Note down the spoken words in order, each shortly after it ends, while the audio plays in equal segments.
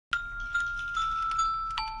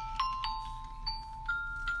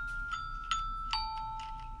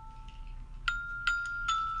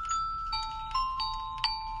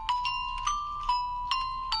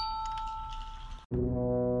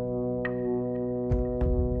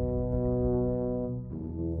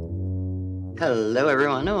Hello,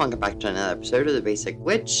 everyone, and welcome back to another episode of The Basic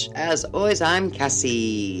Witch. As always, I'm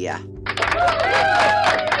Cassie. How the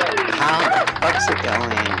fuck's it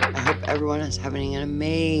going? I hope everyone is having an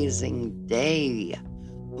amazing day.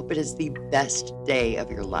 Hope it is the best day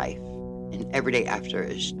of your life, and every day after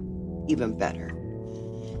is even better.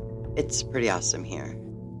 It's pretty awesome here.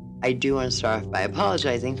 I do want to start off by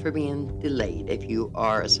apologizing for being delayed. If you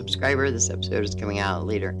are a subscriber, this episode is coming out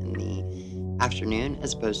later in the afternoon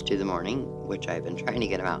as opposed to the morning, which I've been trying to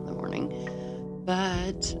get them out in the morning,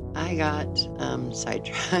 but I got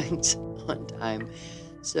sidetracked on time.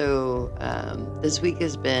 So this week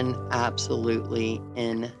has been absolutely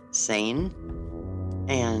insane,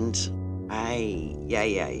 and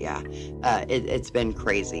it's been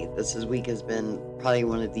crazy. This week has been probably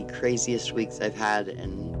one of the craziest weeks I've had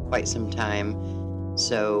in quite some time.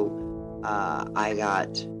 So I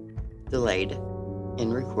got delayed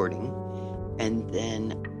in recording, and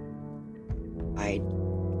then I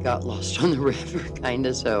got lost on the river,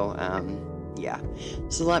 kinda, so,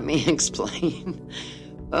 So let me explain.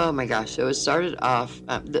 Oh my gosh, so it started off,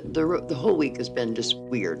 the whole week has been just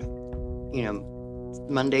weird,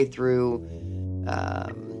 Monday through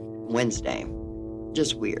Wednesday,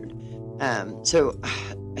 just weird. So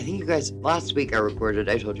I think you guys, last week I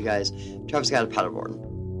told you guys, Travis got a paddleboard,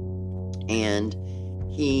 and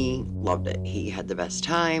he loved it. He had the best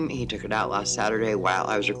time. He took it out last Saturday while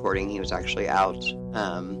I was recording. He was actually out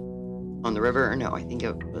on the river. No, I think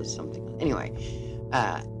it was something. Anyway,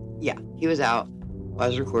 he was out while I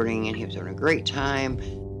was recording, and he was having a great time.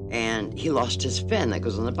 And he lost his fin that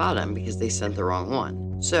goes on the bottom because they sent the wrong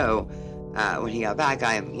one. So when he got back,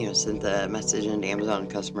 I sent the message into Amazon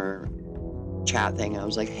customer chat thing. I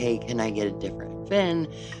was like, hey, can I get a different fin,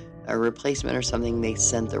 a replacement or something? They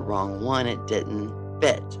sent the wrong one. It didn't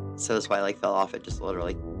fit, so that's why I fell off. It just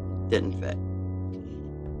literally didn't fit,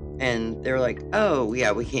 and they were like, oh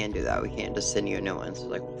yeah, we can't do that, we can't just send you a new one. So I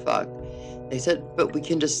was like, well, fuck. They said, but we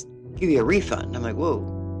can just give you a refund. I'm like, whoa,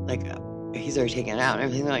 he's already taken it out and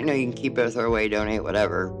everything. They're like, no, you can keep it, throw away, donate,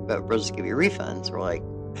 whatever, but we'll just give you refunds. We're like,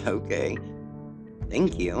 okay,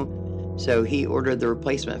 thank you. So he ordered the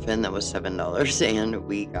replacement fin that was $7, and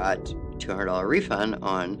we got $200 refund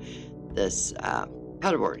on this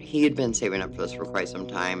paddleboard. He had been saving up for this for quite some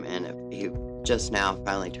time, and he just now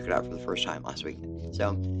finally took it out for the first time last weekend.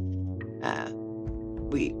 So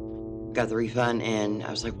we got the refund, and I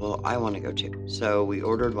was like, well, I want to go too. So we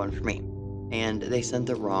ordered one for me, and they sent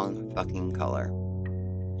the wrong fucking color.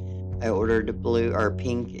 I ordered a blue or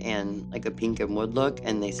pink, and a pink and wood look,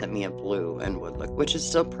 and they sent me a blue and wood look, which is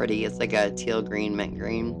still pretty. It's like a teal green, mint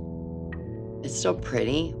green. It's still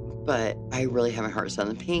pretty, but I really have my heart set on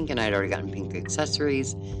the pink, and I'd already gotten pink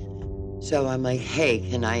accessories. So I'm like, hey,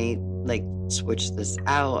 can I switch this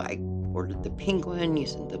out? I ordered the pink one, you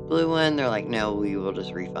sent the blue one. They're like, no, we will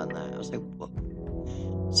just refund that. I was like,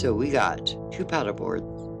 whoa. So we got 2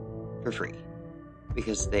 paddleboards for free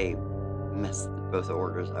because they messed both the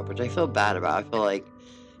orders up, which I feel bad about. I feel like,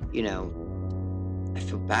 I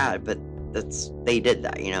feel bad, but they did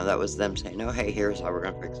that, that was them saying, no, hey, here's how we're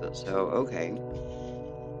gonna fix it. So okay.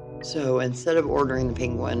 So instead of ordering the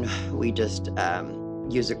pink one, we just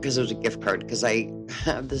use it because it was a gift card. Because I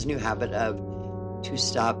have this new habit of, to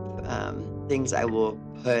stop things, I will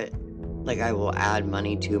put, I will add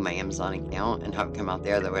money to my Amazon account and have it come out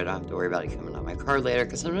there. That way I don't have to worry about it coming out my card later,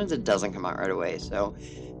 because sometimes it doesn't come out right away. So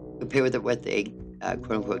we pay with a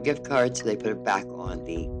quote-unquote gift card, so they put it back on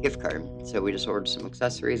the gift card. So we just ordered some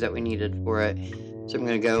accessories that we needed for it. So I'm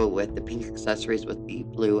going to go with the pink accessories with the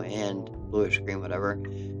blue and bluish green, whatever,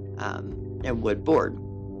 and wood board.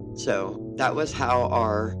 So that was how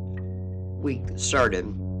our week started,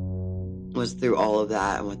 was through all of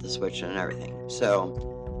that and with the Switch and everything.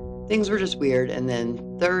 So things were just weird. And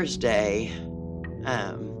then Thursday,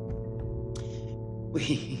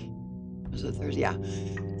 was it Thursday? Yeah.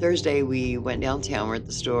 Thursday, we went downtown. We're at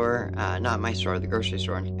the store, not my store, the grocery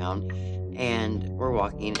store in town, and we're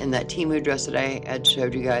walking. And that Temu dress that I had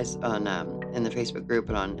showed you guys on in the Facebook group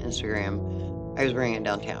and on Instagram, I was wearing it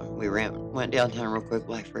downtown. We went downtown real quick.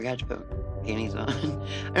 Well, I forgot to put panties on.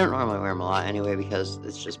 I don't normally wear them a lot anyway, because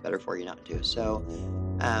it's just better for you not to. So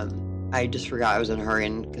I just forgot I was in a hurry,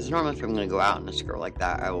 because normally if I'm going to go out in a skirt like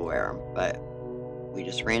that, I will wear them. But we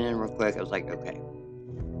just ran in real quick. I was like, okay.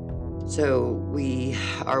 So we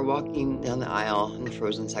are walking down the aisle in the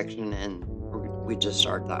frozen section, and we just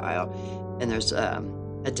started the aisle, and there's a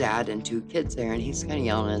dad and 2 kids there, and he's kind of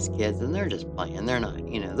yelling at his kids, and they're just playing. They're not,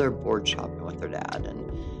 they're bored shopping with their dad,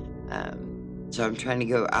 and so I'm trying to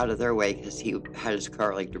go out of their way because he had his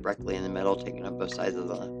car directly in the middle, taking up both sides of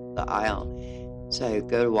the aisle. So I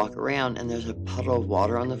go to walk around, and there's a puddle of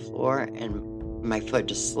water on the floor, and my foot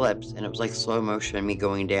just slips, and it was like slow motion, me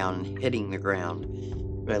going down and hitting the ground.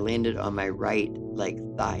 But I landed on my right, like,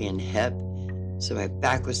 thigh and hip. So my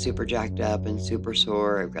back was super jacked up and super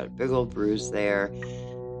sore. I've got a big old bruise there.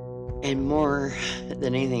 And more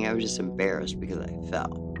than anything, I was just embarrassed because I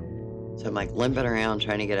fell. So I'm like limping around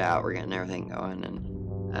trying to get out. We're getting everything going.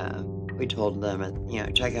 And we told them,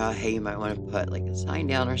 check out, hey, you might want to put like a sign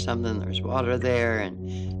down or something. There's water there.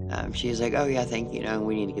 And she's like, oh, yeah, thank you.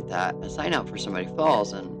 We need to get a sign out for somebody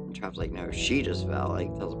falls. And Trav's like, no, she just fell. Like,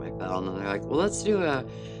 tells them I fell. And then they're like, well, let's do a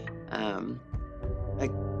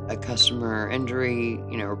customer injury,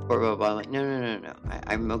 report, blah, blah. I'm like, no.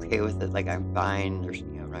 I'm okay with it. Like, I'm fine. There's,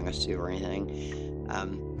 I'm not going to sue or anything.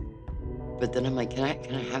 But then I'm like, can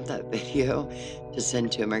I have that video to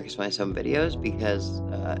send to America's Funniest Home Videos? Because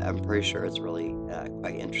I'm pretty sure it's really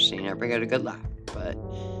quite interesting. Everybody got a good laugh. But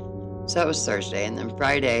so that was Thursday. And then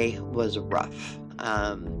Friday was rough.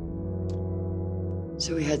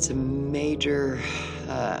 So we had some major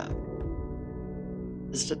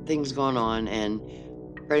things going on, and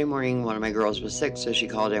Friday morning, one of my girls was sick, so she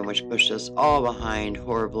called in, which pushed us all behind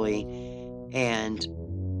horribly, and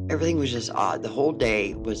everything was just odd. The whole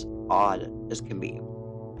day was odd as can be.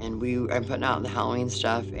 And I'm putting out the Halloween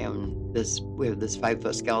stuff, and we have this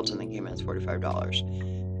 5-foot skeleton that came in. It's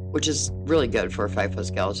 $45, which is really good for a 5-foot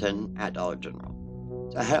skeleton at Dollar General.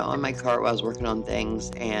 So I had it on my cart while I was working on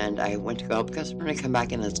things, and I went to go help the customer, and I come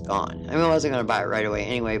back and it's gone. I wasn't going to buy it right away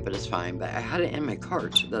anyway, but it's fine. But I had it in my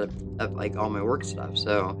cart of like all my work stuff.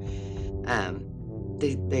 So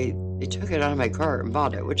they took it out of my cart and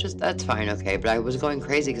bought it, that's fine, okay. But I was going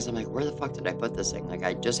crazy because I'm like, where the fuck did I put this thing? Like,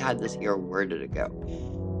 I just had this here. Where did it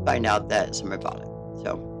go? Find out that somebody bought it.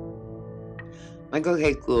 So I'm like,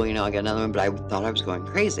 okay, cool. I got another one, but I thought I was going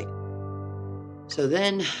crazy. So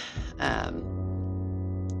then,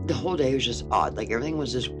 the whole day was just odd. Like, everything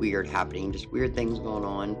was just weird happening, just weird things going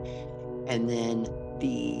on. And then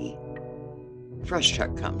the fresh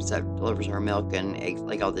truck comes that delivers our milk and eggs,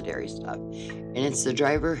 like all the dairy stuff. And it's the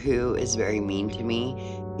driver who is very mean to me.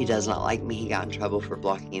 He does not like me. He got in trouble for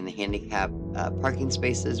blocking the handicap parking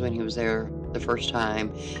spaces when he was there the first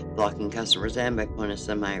time, blocking customers in by pulling a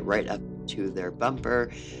semi right up to their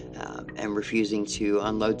bumper, and refusing to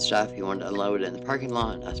unload stuff. He wanted to unload it in the parking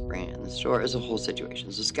lot and us bring it in the store. It was a whole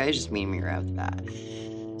situation. So this guy's just mean me right off the bat.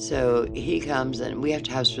 So he comes, and we have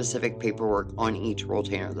to have specific paperwork on each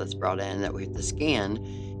rolltainer that's brought in that we have to scan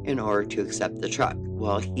in order to accept the truck.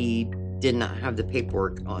 Well, he did not have the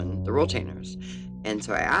paperwork on the rolltainers. And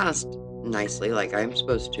so I asked nicely, like I'm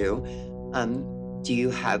supposed to, do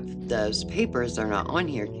you have those papers? They're not on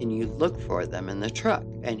here. Can you look for them in the truck?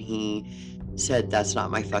 And he said, that's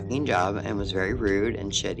not my fucking job, and was very rude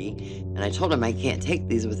and shitty. And I told him I can't take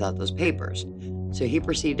these without those papers. So he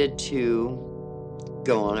proceeded to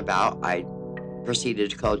go on about. I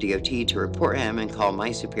proceeded to call DOT to report him and call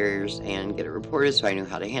my superiors and get it reported so I knew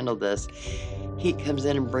how to handle this. He comes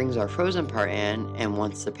in and brings our frozen part in and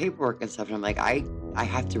wants the paperwork and stuff. And I'm like, I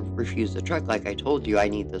have to refuse the truck. Like I told you, I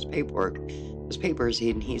need those papers.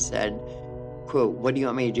 And he said, quote, what do you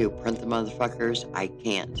want me to do? Print the motherfuckers? I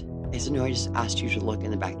can't. I said, no, I just asked you to look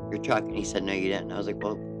in the back of your truck. And he said, no, you didn't. And I was like,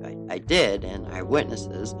 well, I did, and I have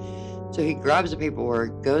witnesses. So he grabs the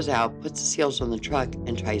paperwork, goes out, puts the seals on the truck,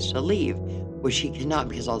 and tries to leave, which he cannot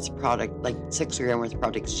because all this product, like 6 grand worth of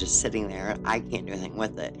product, is just sitting there. I can't do anything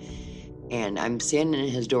with it. And I'm standing in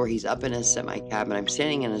his door. He's up in his semi-cab, and I'm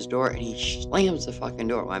standing in his door, and he slams the fucking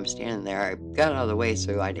door while I'm standing there. I got out of the way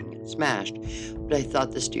so I didn't get smashed, but I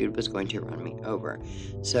thought this dude was going to run me over.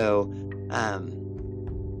 So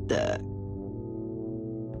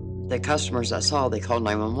the customers I saw, they called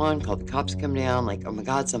 911, called the cops to come down, like, oh my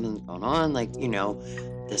God, something's going on. Like,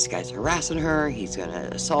 this guy's harassing her. He's going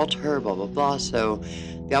to assault her, blah, blah, blah. So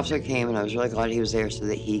the officer came, and I was really glad he was there so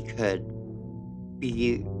that he could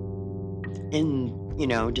be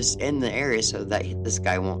just in the area so that this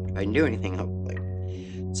guy won't try and do anything, hopefully.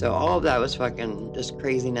 So all of that was fucking just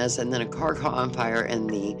craziness. And then a car caught on fire in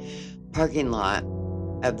the parking lot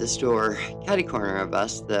of the store catty corner of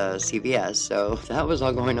us, the CVS. So that was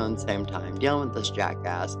all going on at the same time, dealing with this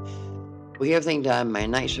jackass. We get everything done. My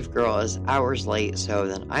night shift girl is hours late, so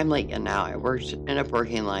then I'm late getting out. I ended up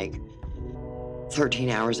working like 13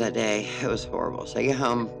 hours that day. It was horrible. So I get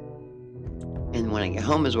home, and when I get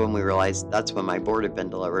home is when we realized that's when my board had been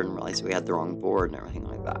delivered, and realized we had the wrong board and everything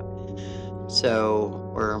like that.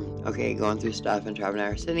 So we're going through stuff, and Trav and I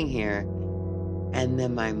are sitting here, and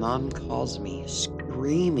then my mom calls me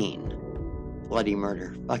screaming, bloody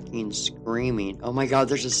murder, fucking screaming. Oh my God,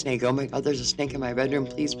 there's a snake. Oh my God, there's a snake in my bedroom.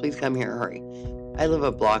 Please come here, hurry. I live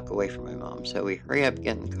a block away from my mom, so we hurry up,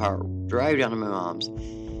 get in the car, drive down to my mom's.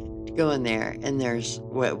 go in there, and there's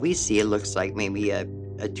what we see. It looks like maybe a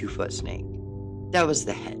 2-foot snake. That was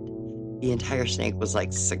the head. The entire snake was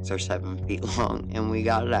like 6 or 7 feet long, and we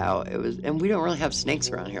got it out. And we don't really have snakes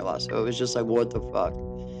around here a lot, so it was just like, what the fuck?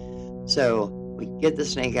 So we get the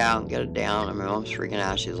snake out and get it down, and my mom's freaking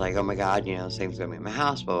out. She's like, oh my God, this thing's gonna be in my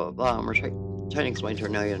house, blah, blah, blah. And we're trying to explain to her,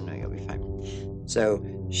 no, you'll be fine. So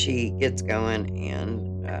she gets going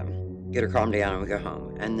and get her calmed down, and we go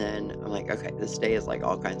home. And then I'm like, okay, this day is like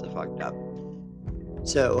all kinds of fucked up.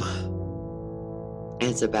 So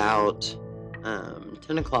it's about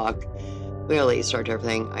 10 o'clock. We gotta start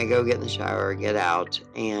everything. I go get in the shower, get out,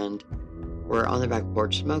 and we're on the back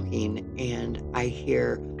porch smoking, and I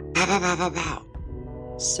hear pow, pow, pow, pow, pow.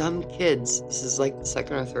 Some kids, this is like the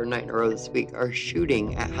second or third night in a row this week, are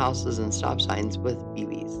shooting at houses and stop signs with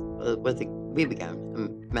BBs, with a BB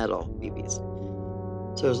gun, metal BBs.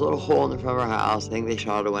 So there's a little hole in the front of our house. I think they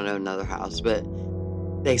shot a window in another house, but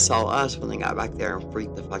they saw us when they got back there and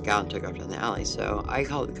freaked the fuck out and took off down the alley. So I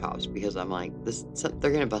called the cops because I'm like,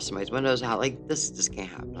 they're gonna bust somebody's windows out. Like, this just can't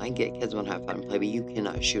happen. I get kids want to have fun and play, but you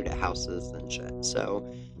cannot shoot at houses and shit. So,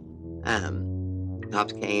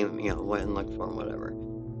 cops came, went and looked for them, whatever.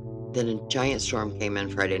 Then a giant storm came in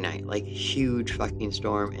Friday night, like huge fucking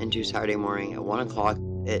storm into Saturday morning at 1 o'clock.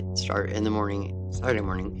 It started in the morning, Saturday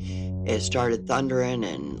morning. It started thundering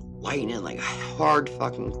and lightning, like hard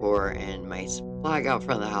fucking core, and my flag out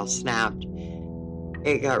front of the house snapped.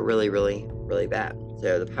 It got really, really, really bad.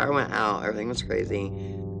 So the power went out. Everything was crazy.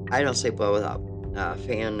 I don't sleep well without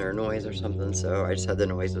fan or noise or something, so I just had the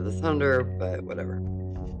noise of the thunder, but whatever.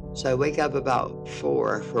 So I wake up about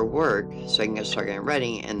 4 for work so I can start getting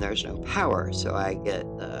ready, and there's no power. So I get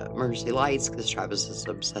the emergency lights because Travis is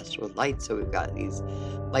obsessed with lights. So we've got these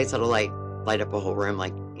lights that'll light up a whole room,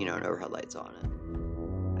 like, an overhead lights on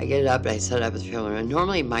it. I get it up and I set it up with the family room.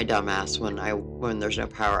 Normally, my dumb ass, when there's no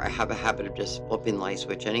power, I have a habit of just flipping the light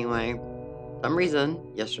switch anyway. For some reason,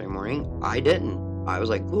 yesterday morning, I didn't. I was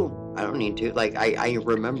like, cool, I don't need to. Like, I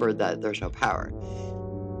remembered that there's no power.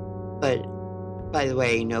 But by the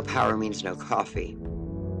way, no power means no coffee.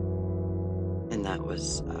 And that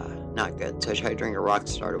was not good. So I tried to drink a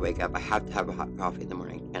Rockstar to wake up. I have to have a hot coffee in the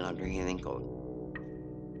morning. I cannot drink anything cold.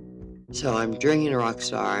 So I'm drinking a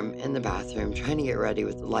Rockstar. I'm in the bathroom trying to get ready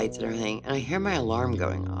with the lights and everything. And I hear my alarm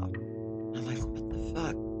going off. And I'm like, what the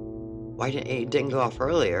fuck? Why it didn't go off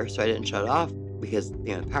earlier? So I didn't shut it off because,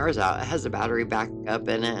 the power's out. It has the battery back up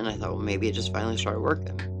in it. And I thought, well, maybe it just finally started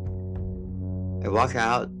working. I walk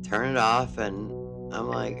out, turn it off, and I'm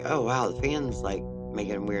like, oh wow, the fan's like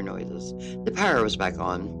making weird noises. The power was back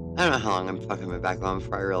on. I don't know how long I'm fucking it back on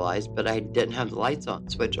before I realized, but I didn't have the lights on,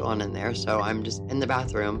 switch on in there, so I'm just in the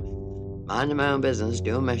bathroom, minding my own business,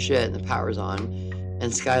 doing my shit, and the power's on.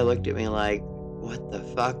 And Sky looked at me like, what the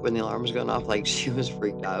fuck, when the alarm was going off? Like, she was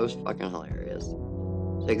freaked out. It was fucking hilarious.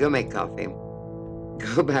 So I go make coffee,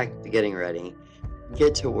 go back to getting ready,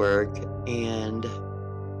 get to work, and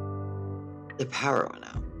the power went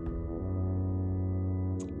out.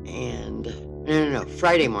 And no,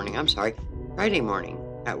 Friday morning at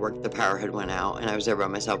work, the power had went out, and I was there by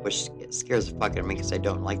myself, which scares the fuck out of me because I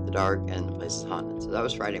don't like the dark and the place is haunted. So that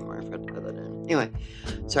was Friday morning. I forgot to put that in. Anyway,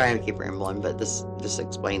 sorry I keep rambling, but this just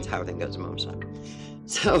explains how everything goes in mom's time.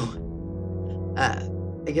 So I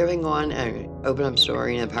get everything on and open up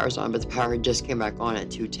store, the power's on, but the power just came back on at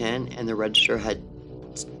 2:10, and the register had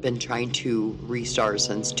been trying to restart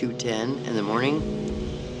since 2:10 in the morning.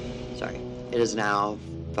 Sorry, it is now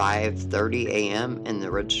 5:30 a.m. and the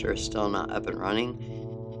register is still not up and running.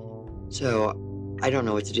 So I don't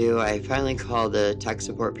know what to do. I finally called the tech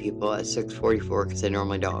support people at 6:44 because they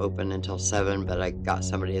normally don't open until 7, but I got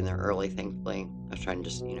somebody in there early, thankfully. I was trying to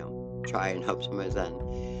just, try and hope somebody's in.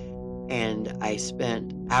 And I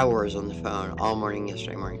spent hours on the phone all morning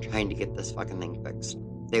yesterday morning trying to get this fucking thing fixed.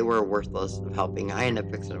 They were worthless of helping. I ended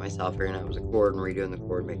up fixing it myself, figuring out it was a cord and redoing the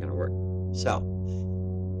cord, making it work. So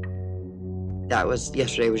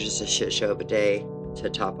yesterday was just a shit show of a day to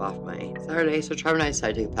top off my Saturday. So Trevor and I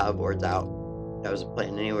decided to take the paddle boards out. That was the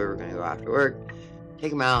plan anyway. We were going to go after work,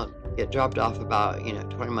 take them out, get dropped off about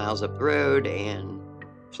 20 miles up the road, and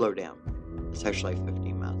slow down. It's actually like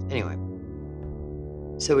 15 miles. Anyway,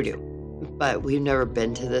 so we do. But we've never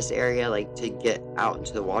been to this area, like to get out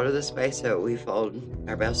into the water this way. So we followed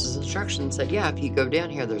everybody else's instructions and said, yeah, if you go down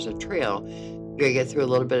here, there's a trail. You gotta get through a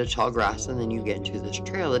little bit of tall grass, and then you get into this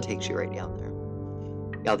trail that takes you right down there.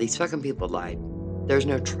 Y'all, these fucking people lied. There's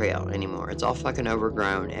no trail anymore. It's all fucking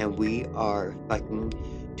overgrown, and we're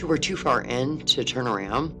too far in to turn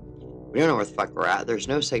around. We don't know where the fuck we're at. There's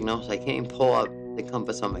no signal, so I can't even pull up the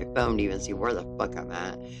compass on my phone to even see where the fuck I'm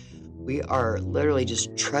at. We are literally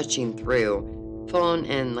just trudging through fallen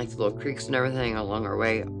in like the little creeks and everything along our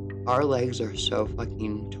way. Our legs are so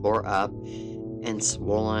fucking tore up and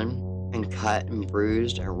swollen and cut and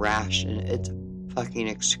bruised and rashed, and it's fucking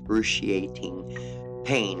excruciating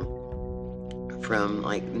pain from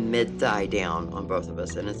like mid-thigh down on both of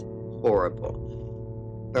us, and it's horrible.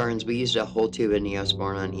 Burns. We used a whole tube of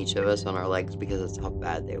Neosporin on each of us on our legs because that's how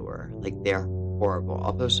bad they were. Like, they're horrible.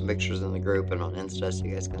 I'll post some pictures in the group and on Insta so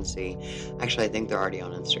you guys can see. Actually, I think they're already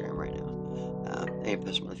on Instagram right now. I need to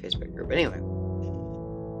post them on the Facebook group. Anyway,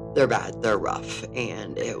 they're bad. They're rough,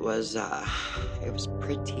 and it was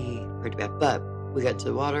pretty bad. But we got to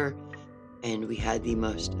the water, and we had the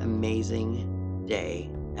most amazing day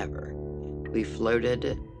ever. We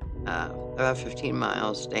floated about 15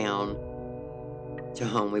 miles down to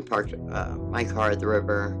home. We parked my car at the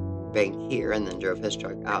river bank here, and then drove his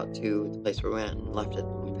truck out to the place where we went and left it.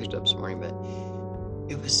 We picked it up this morning, but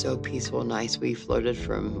it was so peaceful, nice. We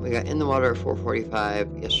got in the water at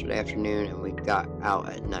 4:45 yesterday afternoon, and we got out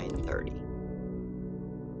at 9:30.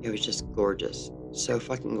 It was just gorgeous. So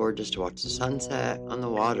fucking gorgeous to watch the sunset on the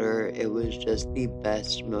water. It was just the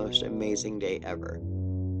best, most amazing day ever.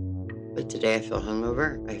 But today I feel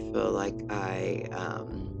hungover. I feel like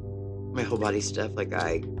my whole body's stiff, like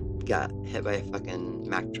I got hit by a fucking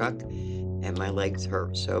Mack truck, and my legs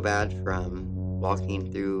hurt so bad from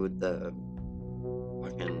walking through the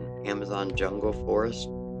fucking Amazon jungle forest,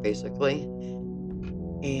 basically.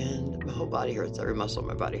 And my whole body hurts. Every muscle in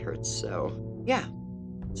my body hurts. So, yeah.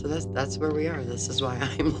 So that's where we are. This is why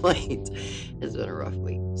I'm late. It's been a rough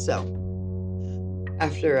week. So,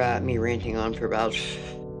 after me ranting on for about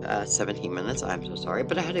 17 minutes, I'm so sorry,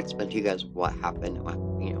 but I had to explain to you guys what happened, why I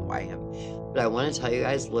am. But I want to tell you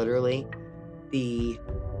guys, literally, the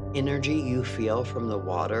energy you feel from the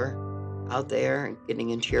water out there getting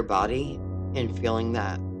into your body and feeling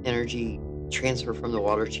that energy transfer from the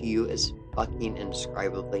water to you is fucking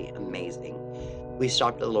indescribably amazing. We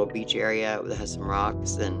stopped at a little beach area that has some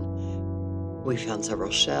rocks, and we found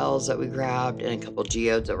several shells that we grabbed and a couple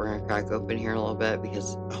geodes that we're going to crack open here in a little bit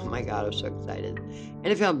because, oh my God, I'm so excited. And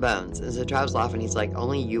I found bones. And so Travis laughing, he's like,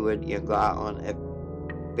 only you would, go out on a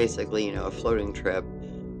floating trip,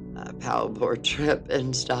 a paddleboard trip,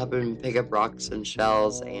 and stop and pick up rocks and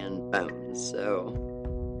shells and bones. So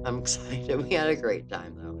I'm excited. We had a great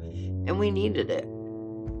time though, and we needed it.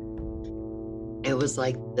 It was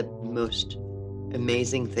like the most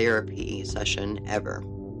amazing therapy session ever.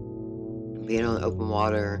 Being on the open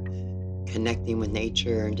water, connecting with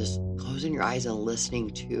nature, and just closing your eyes and listening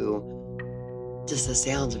to just the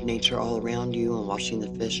sounds of nature all around you, and watching the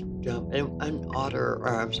fish jump. And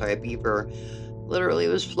a beaver literally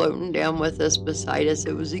was floating down with us, beside us.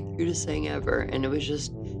 It was the cutest thing ever, and it was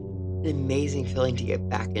just an amazing feeling to get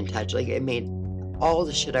back in touch. Like, it made all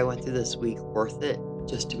the shit I went through this week worth it,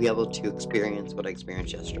 just to be able to experience what I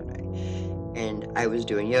experienced yesterday. And I was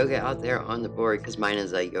doing yoga out there on the board, because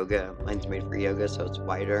mine's made for yoga, so it's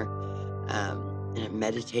wider. And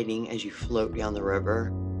meditating as you float down the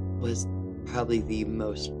river was probably the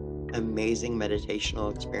most amazing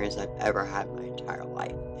meditational experience I've ever had in my entire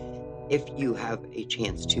life. If you have a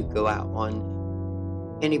chance to go out on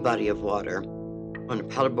any body of water, on a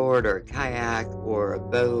paddleboard or a kayak or a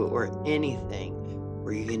boat or anything,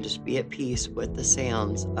 where you can just be at peace with the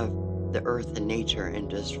sounds of the earth and nature and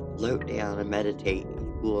just float down and meditate,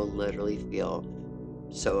 you will literally feel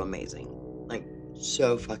so amazing. Like,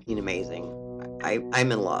 so fucking amazing.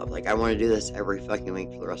 I'm in love. Like, I want to do this every fucking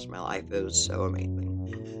week for the rest of my life. It was so amazing.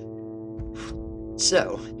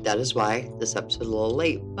 So that is why this episode is a little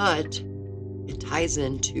late, but it ties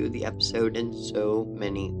into the episode in so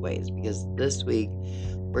many ways, because this week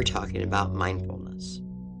we're talking about mindfulness.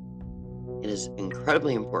 It is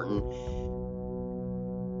incredibly important,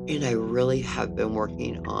 and I really have been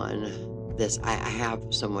working on this. I have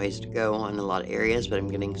some ways to go on a lot of areas, but I'm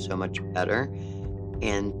getting so much better,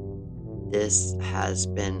 and this has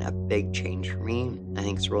been a big change for me. I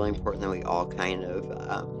think it's really important that we all kind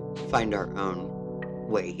of find our own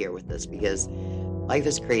way here with this, because life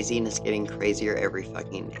is crazy, and it's getting crazier every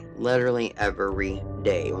fucking day. Literally every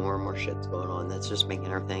day, more and more shit's going on that's just making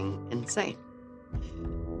everything insane.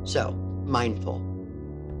 So, mindful.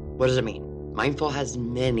 What does it mean? Mindful has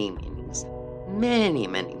many meanings. Many,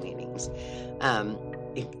 many meanings.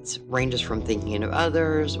 It ranges from thinking of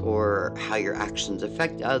others, or how your actions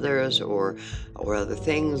affect others, or other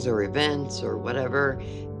things or events or whatever.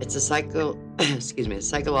 It's a psychological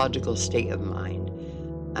state of mind.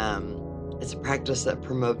 It's a practice that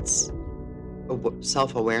promotes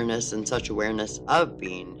self-awareness and such awareness of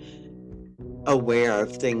being aware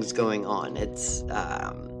of things going on. It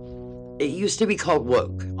used to be called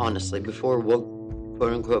woke, honestly, before woke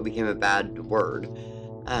quote unquote became a bad word.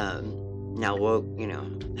 Now woke,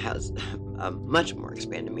 has a much more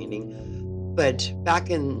expanded meaning. But back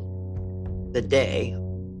in the day,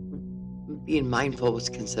 being mindful was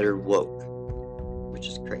considered woke, which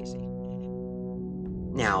is crazy.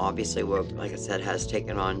 Now, obviously, woke, like I said, has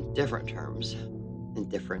taken on different terms in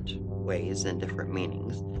different ways and different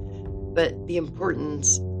meanings. But the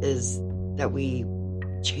importance is that we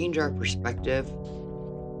change our perspective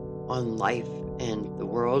on life and the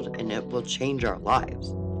world, and it will change our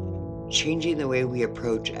lives. Changing the way we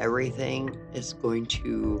approach everything is going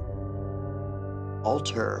to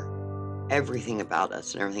alter everything about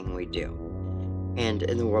us and everything we do. And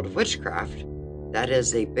in the world of witchcraft, that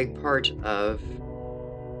is a big part of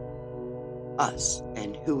us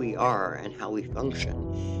and who we are and how we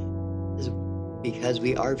function, is because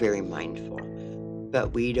we are very mindful,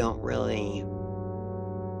 but we don't really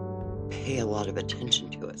pay a lot of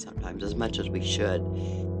attention to it sometimes, as much as we should,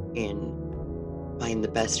 and find the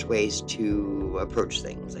best ways to approach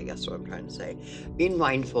things, I guess is what I'm trying to say. Being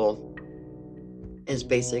mindful is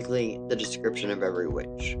basically the description of every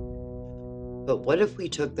witch. But what if we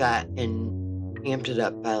took that and amped it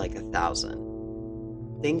up by like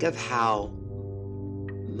 1,000? Think of how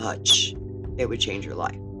much it would change your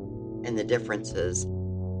life and the differences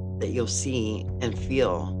that you'll see and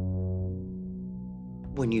feel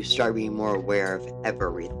when you start being more aware of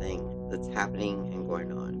everything that's happening and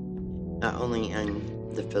going on, not only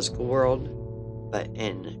in the physical world, but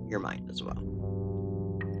in your mind as well.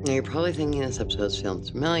 Now, you're probably thinking this episode's feeling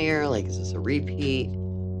familiar, like, is this a repeat?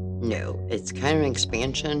 No, it's kind of an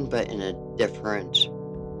expansion, but in a different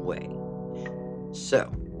way.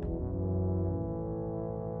 So,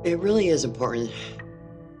 it really is important,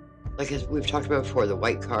 like as we've talked about before, the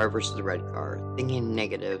white car versus the red car, thinking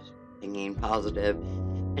negative, thinking positive,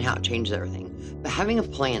 and how it changes everything. But having a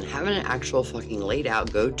plan, having an actual fucking laid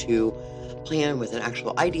out go-to plan with an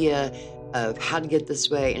actual idea of how to get this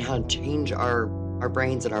way and how to change our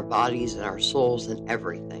brains and our bodies and our souls and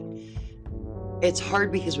everything. It's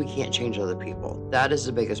hard because we can't change other people. That is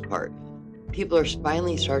the biggest part. People are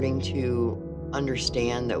finally starting to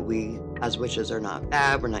understand that we as witches are not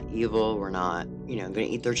bad, we're not evil, we're not, going to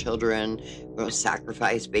eat their children, we're going to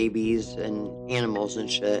sacrifice babies and animals and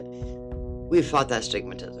shit. We've fought that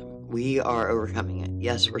stigmatism. We are overcoming it.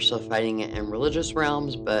 Yes, we're still fighting it in religious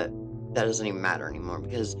realms, but that doesn't even matter anymore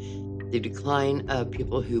because the decline of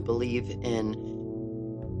people who believe in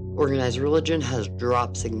organized religion has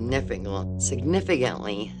dropped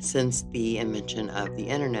significantly since the invention of the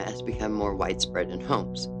internet has become more widespread in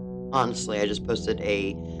homes. Honestly, I just posted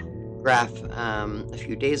a graph a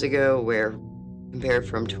few days ago where compared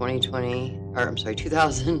from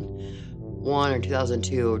 2001 or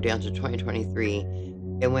 2002 down to 2023,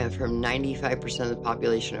 it went from 95% of the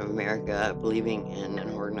population of America believing in an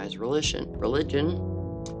organized religion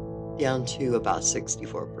down to about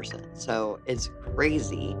 64%. So it's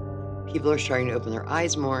crazy. People are starting to open their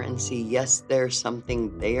eyes more and see, yes, there's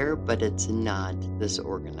something there, but it's not this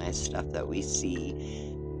organized stuff that we see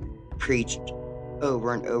preached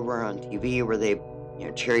over and over on TV where they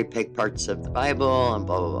cherry pick parts of the Bible and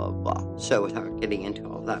blah, blah, blah, blah. So without getting into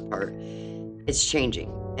all that part, it's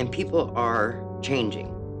changing. And people are changing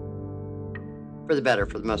for the better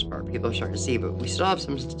for the most part. People are starting to see, but we still have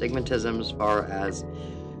some stigmatism as far as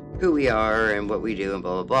who we are and what we do and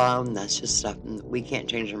blah, blah, blah. And that's just stuff we can't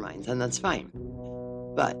change our minds, and that's fine.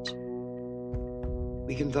 But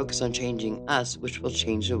we can focus on changing us, which will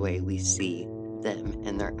change the way we see them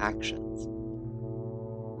and their actions.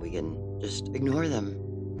 We can just ignore them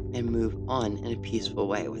and move on in a peaceful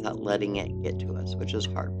way without letting it get to us, which is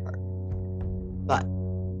the hard part. But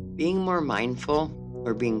being more mindful,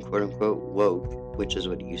 or being quote-unquote woke, which is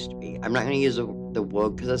what it used to be. I'm not going to use the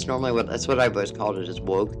woke because that's normally that's what I've always called it, is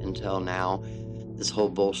woke, until now this whole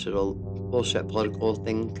bullshit political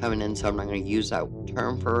thing coming in, so I'm not going to use that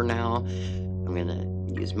term for now. I'm going to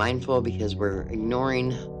use mindful because we're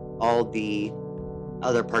ignoring all the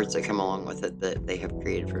other parts that come along with it that they have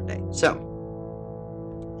created for today. So,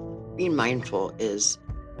 being mindful is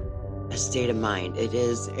a state of mind. It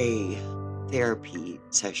is a therapy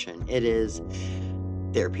session. It is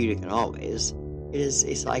therapeutic in all ways. It is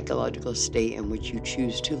a psychological state in which you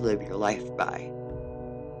choose to live your life by.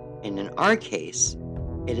 And in our case,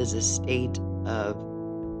 it is a state of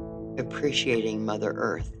appreciating Mother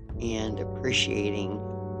Earth and appreciating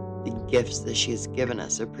the gifts that she has given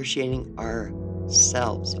us, appreciating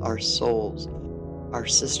ourselves, our souls, our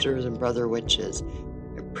sisters and brother witches,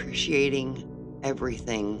 appreciating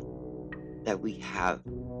everything that we have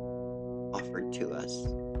offered to us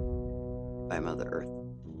by Mother Earth.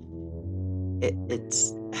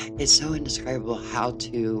 it's so indescribable how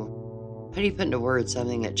do you put into words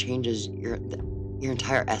something that changes your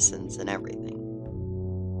entire essence and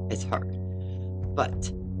everything. It's hard,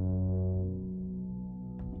 but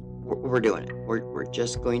we're doing it. We're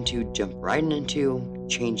just going to jump right into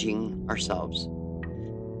changing ourselves.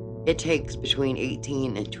 It takes between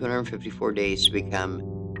 18 and 254 days to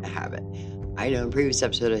become a habit. I know in a previous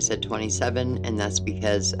episode I said 27, and that's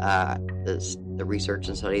because the research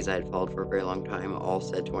and studies I had followed for a very long time all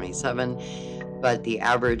said 27, but the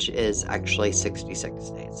average is actually 66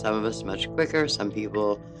 days. Some of us much quicker, some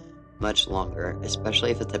people much longer,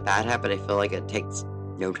 especially if it's a bad habit. I feel like it takes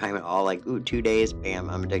no time at all, like, 2 days, bam,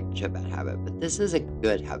 I'm addicted to a bad habit. But this is a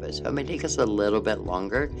good habit, so it may take us a little bit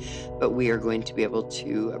longer, but we are going to be able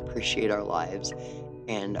to appreciate our lives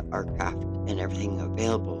and our craft and everything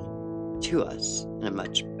available to us in a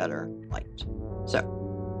much better light. So,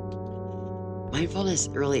 mindfulness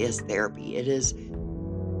really is therapy. It is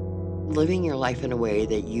living your life in a way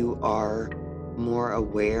that you are more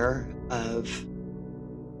aware of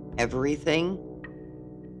everything.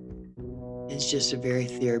 It's just a very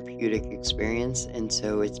therapeutic experience, and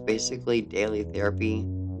so it's basically daily therapy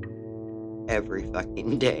every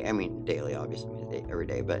fucking day. I mean, daily, obviously, every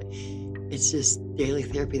day, but it's just daily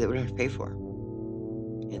therapy that we don't have to pay for.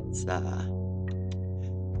 It's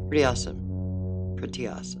pretty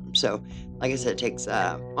awesome. So, like I said, it takes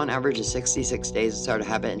on average 66 days to start a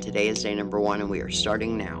habit, and today is day number 1, and we are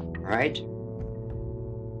starting now. All right,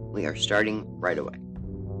 we are starting right away.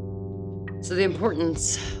 So one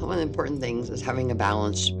of the important things is having a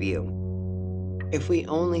balanced view. If we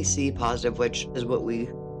only see positive, which is what we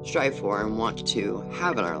strive for and want to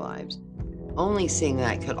have in our lives, only seeing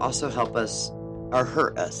that could also help us, or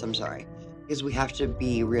hurt us, because we have to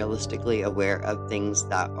be realistically aware of things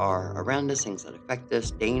that are around us, things that affect us,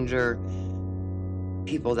 danger,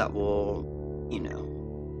 people that will,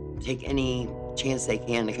 take any chance they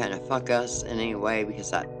can to kind of fuck us in any way, because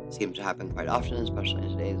that seems to happen quite often, especially in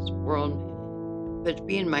today's world. But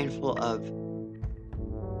being mindful of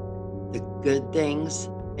the good things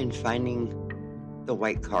and finding the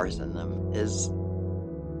white cars in them is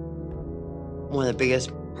one of the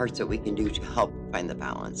biggest parts that we can do to help find the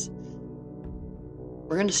balance.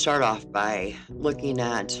 We're going to start off by looking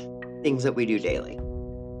at things that we do daily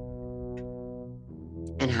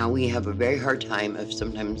and how we have a very hard time of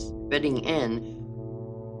sometimes fitting in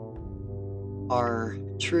our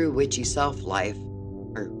true witchy self life,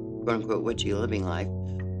 or quote-unquote witchy living life,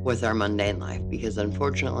 with our mundane life, because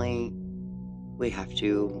unfortunately we have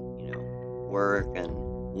to, work and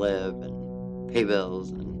live and pay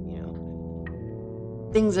bills and,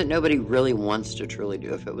 things that nobody really wants to truly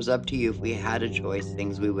do. If it was up to you, if we had a choice,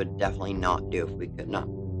 things we would definitely not do if we could not.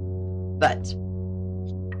 But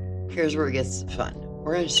here's where it gets fun.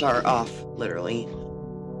 We're going to start off literally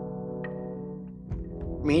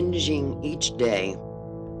managing each day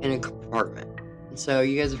in a compartment. So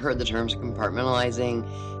you guys have heard the terms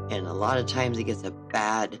compartmentalizing, and a lot of times it gets a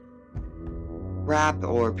bad rap,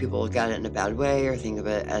 or people got it in a bad way or think of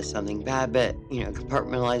it as something bad, but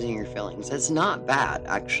compartmentalizing your feelings, it's not bad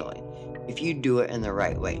actually if you do it in the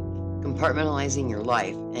right way. Compartmentalizing your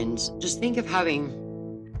life, and just think of having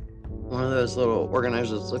one of those little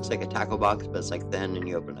organizers that looks like a tackle box, but it's like thin, and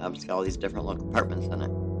you open it up, it's got all these different little compartments in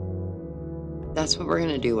it. That's what we're going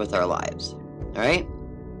to do with our lives. All right,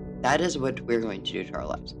 that is what we're going to do to our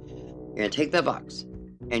lives. You're going to take that box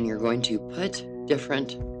and you're going to put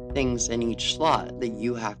different things in each slot that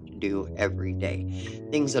you have to do every day,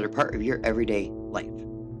 things that are part of your everyday life.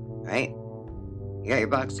 Right? You got your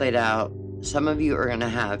box laid out. Some of you are going to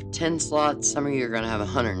have 10 slots, some of you are going to have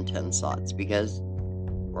 110 slots, because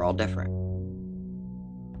we're all different.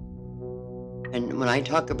 And when I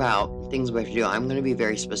talk about things we have to do, I'm going to be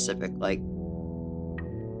very specific, like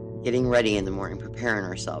getting ready in the morning, preparing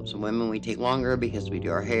ourselves. And women, we take longer because we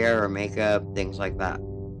do our hair or makeup, things like that.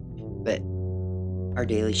 But our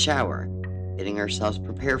daily shower, getting ourselves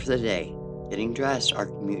prepared for the day, getting dressed, our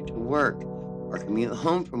commute to work, our commute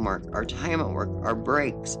home from work, our time at work, our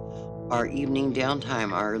breaks, our evening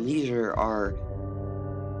downtime, our leisure, our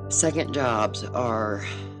second jobs, our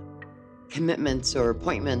commitments or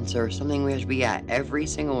appointments or something we have to be at. Every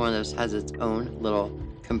single one of those has its own little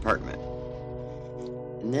compartment.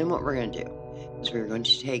 And then what we're going to do is we're going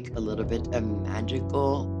to take a little bit of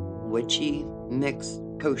magical witchy mix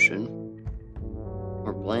potion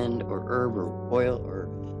or blend or herb or oil or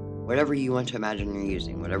whatever you want to imagine you're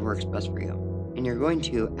using, whatever works best for you. And you're going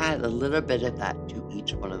to add a little bit of that to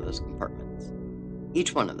each one of those compartments.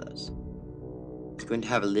 Each one of those is going to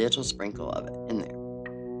have a little sprinkle of it in there.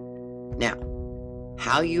 Now,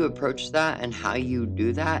 How you approach that and how you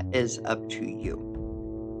do that is up to you.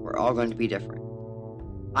 We're all going to be different.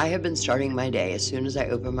 I have been starting my day as soon as I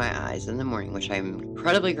open my eyes in the morning, which I'm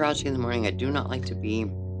incredibly grouchy in the morning. I do not like to be,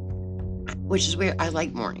 which is weird. I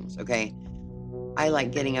like mornings, okay? I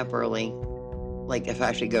like getting up early. Like, if I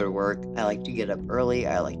actually go to work, I like to get up early.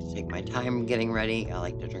 I like to take my time getting ready. I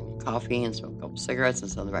like to drink coffee and smoke a couple cigarettes and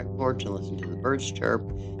sit on the back porch and listen to the birds chirp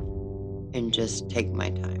and just take my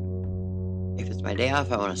time. If it's my day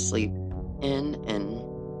off, I want to sleep in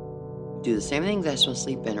and do the same things. I just want to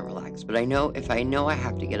sleep in and relax. But if I know I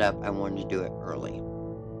have to get up, I want to do it early.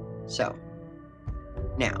 So,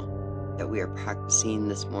 now that we are practicing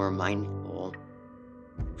this more mindful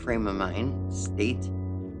frame of mind state,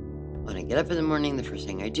 when I get up in the morning, the first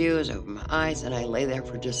thing I do is open my eyes and I lay there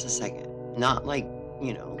for just a second. Not like,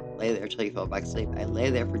 lay there till you fall back asleep. I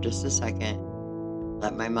lay there for just a second,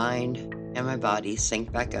 let my mind and my body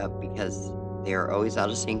sync back up, because they are always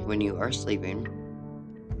out of sync when you are sleeping.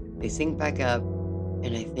 They sync back up,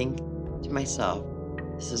 and I think to myself,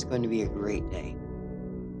 this is going to be a great day.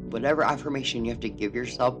 Whatever affirmation you have to give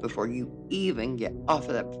yourself before you even get off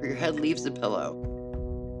of that, before your head leaves the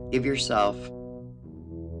pillow, give yourself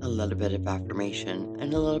a little bit of affirmation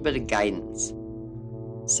and a little bit of guidance.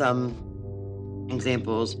 Some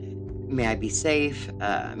examples: may I be safe,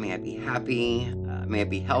 may I be happy, may I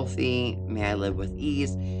be healthy, may I live with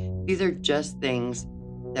ease. These are just things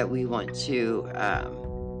that we want to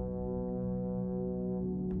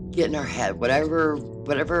get in our head. Whatever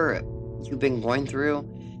you've been going through,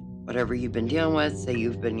 whatever you've been dealing with, say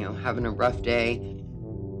you've been, having a rough day,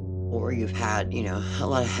 or you've had, a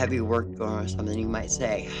lot of heavy work going on or something, you might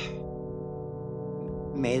say,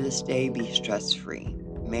 may this day be stress-free.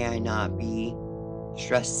 May I not be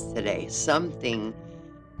stressed today. Something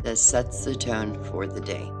that sets the tone for the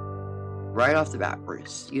day. Right off the bat, we're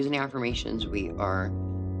using affirmations. We are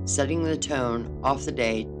setting the tone off the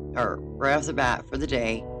day, or right off the bat for the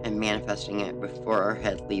day, and manifesting it before our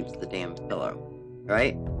head leaves the damn pillow.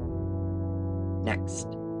 Right? Next,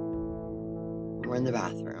 we're in the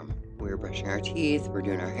bathroom. We're brushing our teeth. We're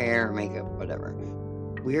doing our hair, makeup, whatever.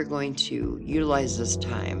 We are going to utilize this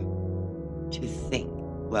time to think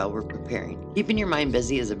while we're preparing. Keeping your mind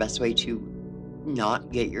busy is the best way to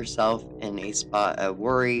not get yourself in a spot of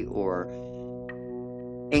worry or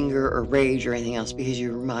anger or rage or anything else, because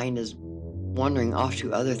your mind is wandering off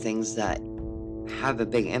to other things that have a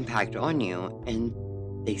big impact on you, and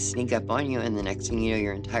they sneak up on you, and the next thing you know,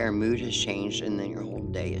 your entire mood has changed, and then your whole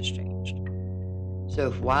day has changed. So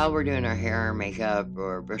if while we're doing our hair or makeup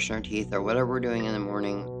or brushing our teeth or whatever we're doing in the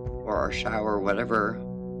morning, or our shower, whatever,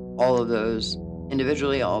 all of those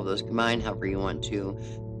individually, all of those combined, however you want to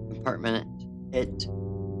compartment it,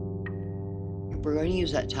 we're going to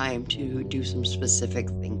use that time to do some specific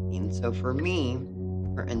thinking. So for me,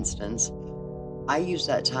 for instance, I use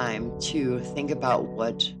that time to think about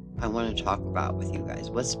what I want to talk about with you guys.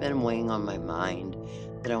 What's been weighing on my mind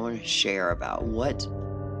that I want to share about? What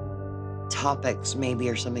topics maybe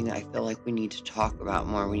are something that I feel like we need to talk about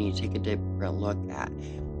more, we need to take a different look at.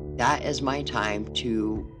 That is my time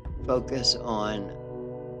to focus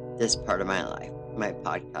on this part of my life, my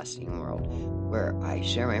podcasting world, where I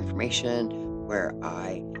share my information, where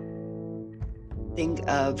I think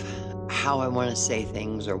of how I want to say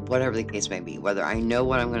things, or whatever the case may be. Whether I know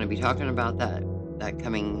what I'm going to be talking about that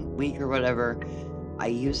coming week or whatever, I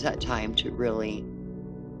use that time to really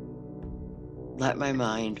let my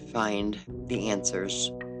mind find the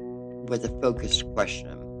answers with a focused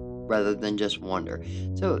question rather than just wander.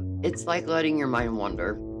 So it's like letting your mind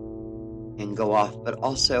wander and go off, but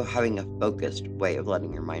also having a focused way of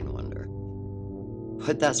letting your mind wander.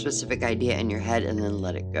 Put that specific idea in your head and then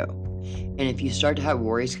let it go. And if you start to have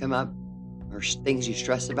worries come up, or things you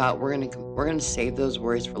stress about, we're gonna save those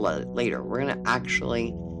worries for later. We're gonna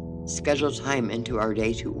actually schedule time into our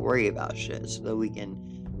day to worry about shit, so that we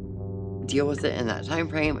can deal with it in that time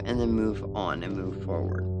frame and then move on and move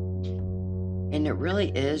forward. And it really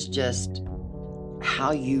is just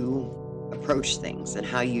how you approach things and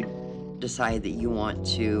how you decide that you want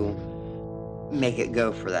to make it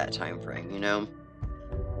go for that time frame,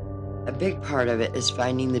 A big part of it is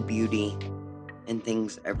finding the beauty in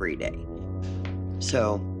things every day.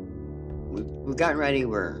 So we've gotten ready,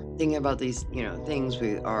 we're thinking about these, things.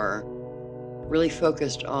 We are really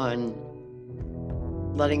focused on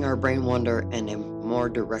letting our brain wander in a more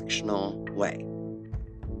directional way.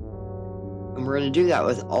 And we're going to do that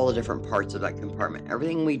with all the different parts of that compartment.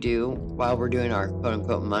 Everything we do while we're doing our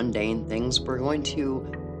quote-unquote mundane things, we're going to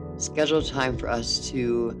schedule time for us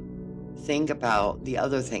to think about the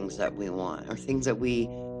other things that we want, or things that we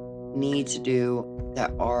need to do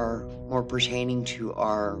that are more pertaining to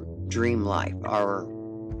our dream life, our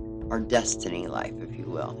destiny life, if you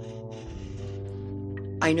will.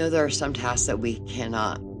 I know there are some tasks that we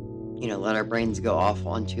cannot, let our brains go off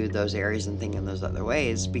onto those areas and think in those other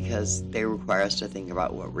ways because they require us to think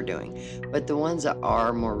about what we're doing. But the ones that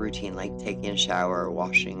are more routine, like taking a shower,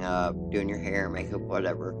 washing up, doing your hair, makeup,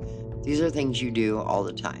 whatever, these are things you do all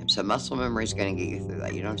the time. So muscle memory is going to get you through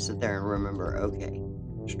that. You don't sit there and remember, okay,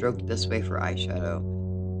 stroke this way for eyeshadow,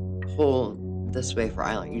 pull this way for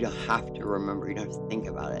eyeliner. You don't have to remember. You don't have to think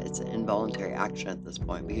about it. It's an involuntary action at this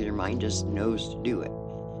point because your mind just knows to do it.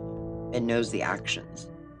 It knows the actions.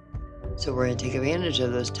 So we're going to take advantage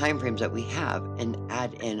of those time frames that we have and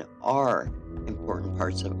add in our important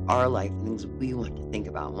parts of our life, things we want to think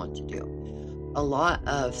about and want to do. A lot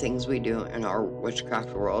of things we do in our witchcraft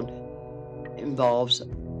world involves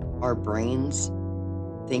our brains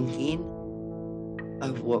thinking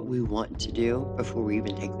of what we want to do before we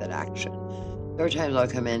even take that action. There are times I'll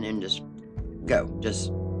come in and just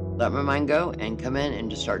let my mind go and come in and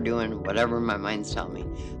just start doing whatever my mind's telling me.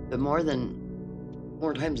 But more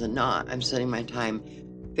times than not, I'm spending my time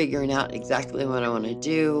figuring out exactly what I want to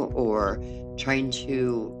do or trying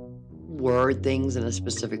to word things in a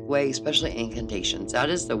specific way, especially incantations. That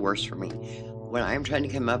is the worst for me. When I'm trying to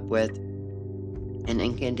come up with an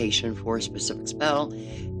incantation for a specific spell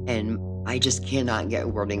and I just cannot get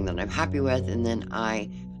wording that I'm happy with, and then I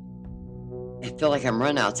feel like I'm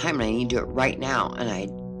running out of time and I need to do it right now, and I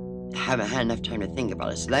haven't had enough time to think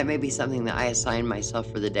about it. So that may be something that I assign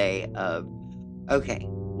myself for the day of, okay,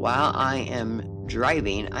 while I am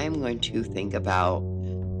driving, I am going to think about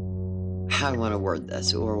how I want to word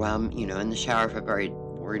this. Or while I'm, in the shower, if I've already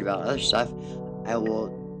worried about other stuff, I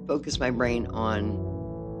will focus my brain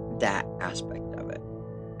on that aspect of it.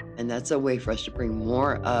 And that's a way for us to bring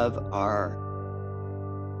more of our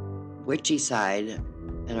witchy side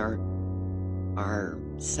and our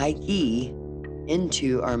psyche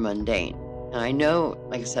into our mundane. And I know,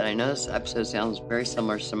 like I said, I know this episode sounds very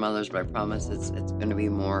similar to some others, but I promise it's going to be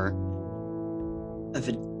more of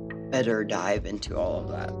a better dive into all of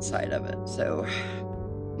that side of it. So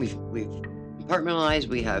we've compartmentalized.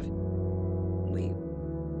 We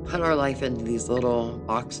put our life into these little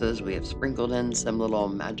boxes. We have sprinkled in some little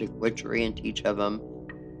magic witchery into each of them.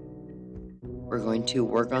 We're going to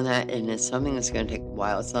work on that, and it's something that's going to take a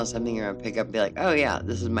while. It's not something you're going to pick up and be like, oh yeah,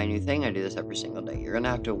 this is my new thing. I do this every single day. You're going to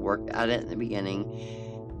have to work at it in the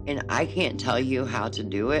beginning. And I can't tell you how to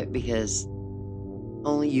do it because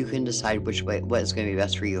only you can decide what is going to be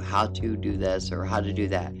best for you, how to do this or how to do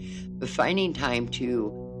that. But finding time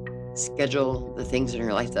to schedule the things in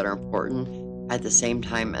your life that are important at the same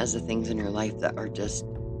time as the things in your life that are just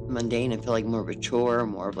mundane and feel like more of a chore,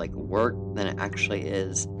 more of like work than it actually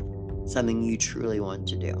is something you truly want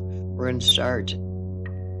to do. We're going to start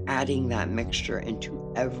adding that mixture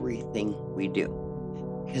into everything we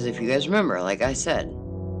do. Because if you guys remember, like I said,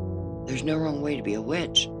 there's no wrong way to be a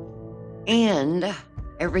witch. And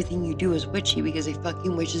everything you do is witchy because a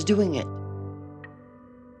fucking witch is doing it.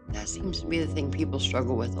 That seems to be the thing people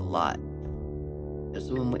struggle with a lot.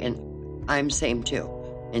 And I'm same too.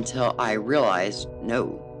 Until I realized,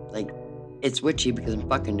 no, like, it's witchy because I'm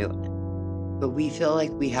fucking doing it. But we feel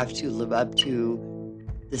like we have to live up to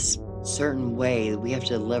this certain way. We have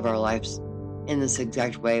to live our lives in this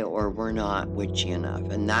exact way or we're not witchy enough.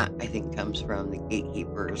 And that, I think, comes from the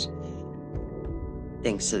gatekeepers.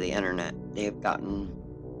 Thanks to the internet, they have gotten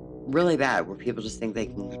really bad where people just think they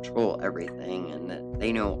can control everything and that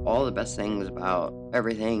they know all the best things about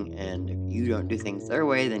everything. And if you don't do things their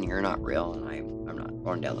way, then you're not real. And I'm not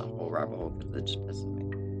going down the whole rabbit hole because it just pisses me.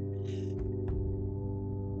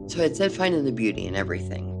 So it said finding the beauty in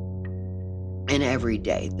everything and every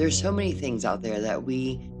day. There's so many things out there that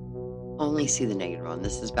we only see the negative on.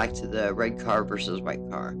 This is back to the red car versus white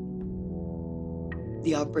car.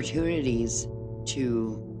 The opportunities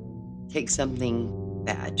to take something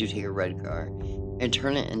bad, to take a red car and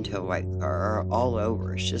turn it into a white car are all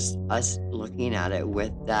over. It's just us looking at it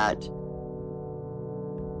with that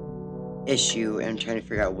issue and trying to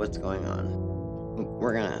figure out what's going on.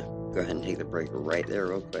 We're gonna go ahead and take the break right there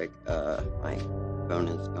real quick. My phone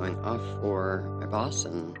is going off for my boss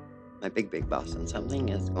and my big boss, and something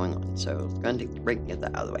is going on. So let's go ahead and take the break and get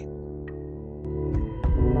that out of the way.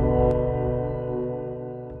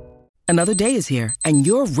 Another day is here, and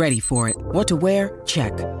you're ready for it. What to wear?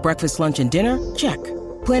 Check. Breakfast, lunch, and dinner? Check.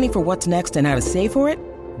 Planning for what's next and how to save for it?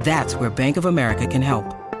 That's where Bank of America can help.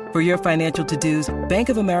 For your financial to-dos, Bank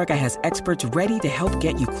of America has experts ready to help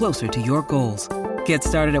get you closer to your goals. Get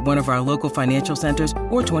started at one of our local financial centers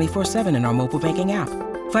or 24/7 in our mobile banking app.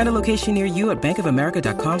 Find a location near you at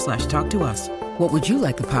bankofamerica.com/talktous. What would you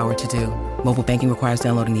like the power to do? Mobile banking requires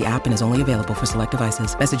downloading the app and is only available for select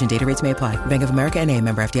devices. Message and data rates may apply. Bank of America N.A.,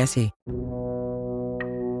 member FDIC.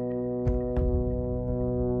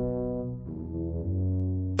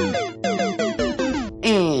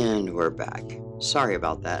 And we're back. Sorry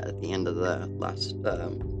about that at the end of the last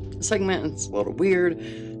segment. It's a little weird.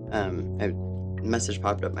 A message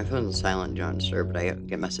popped up. My phone's silent, do not disturb, but I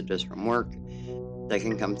get messages from work that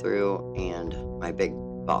can come through, and my big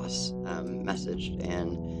boss messaged,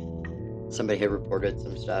 and somebody had reported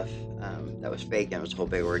some stuff that was fake, and it was a whole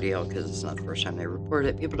big ordeal because it's not the first time they report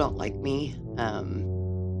it. People don't like me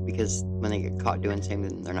because when they get caught doing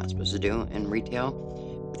something they're not supposed to do in retail,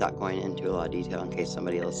 without going into a lot of detail in case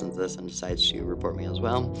somebody listens to this and decides to report me as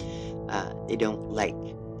well, they don't like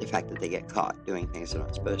the fact that they get caught doing things they're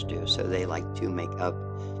not supposed to, so they like to make up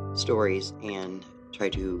stories and try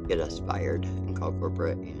to get us fired and call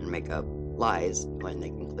corporate and make up lies when they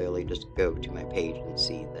can clearly just go to my page and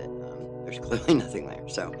see that there's clearly nothing there.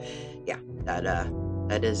 So yeah, that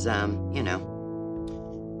is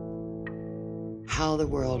how the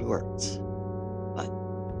world works. But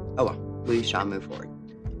oh well, we shall move forward.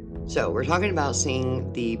 So we're talking about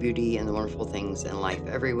seeing the beauty and the wonderful things in life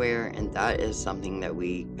everywhere, and that is something that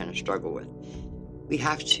we kind of struggle with. We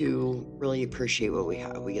have to really appreciate what we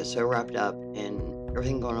have. We get so wrapped up in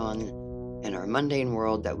everything going on in our mundane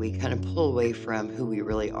world that we kind of pull away from who we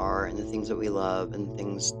really are and the things that we love and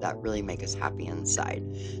things that really make us happy inside.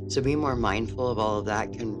 So being more mindful of all of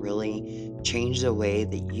that can really change the way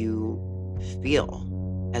that you feel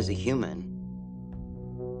as a human.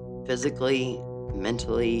 Physically,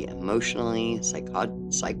 mentally, emotionally,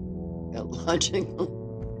 psychologically,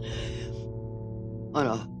 on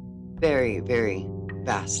a very, very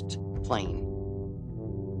vast plane.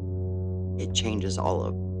 It changes all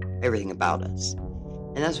of everything about us.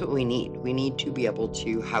 And that's what we need. We need to be able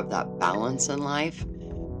to have that balance in life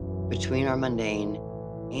between our mundane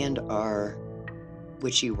and our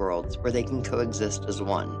witchy worlds where they can coexist as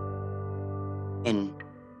one in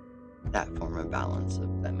that form of balance, if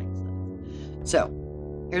that makes sense. So,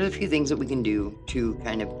 here's a few things that we can do to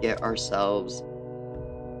kind of get ourselves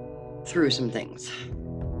through some things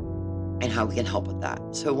and how we can help with that.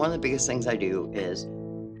 So one of the biggest things I do is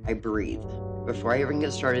I breathe. Before I even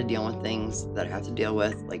get started dealing with things that I have to deal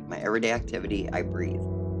with, like my everyday activity, I breathe.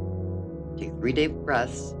 Take 3 deep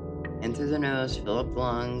breaths in through the nose, fill up the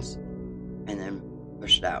lungs, and then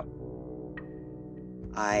push it out.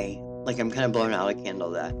 I'm kind of blowing out a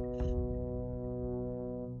candle that.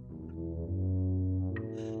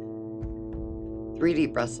 3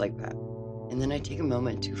 deep breaths like that. And then I take a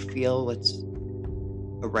moment to feel what's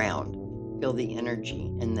around. Feel the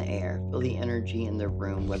energy in the air. Feel the energy in the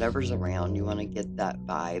room. Whatever's around, you want to get that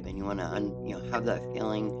vibe, and you want to have that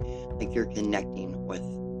feeling like you're connecting with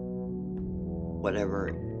whatever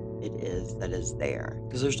it is that is there.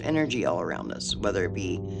 Because there's energy all around us, whether it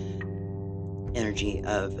be energy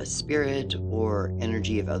of a spirit or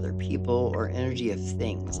energy of other people or energy of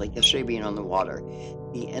things. Like yesterday being on the water,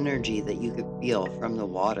 the energy that you could feel from the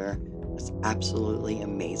water was absolutely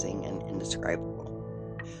amazing and indescribable.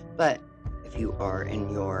 But if you are in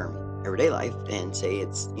your everyday life and say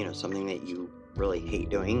it's something that you really hate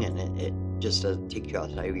doing and it just doesn't take you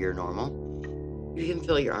outside of your normal, you can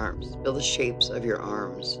feel your arms, feel the shapes of your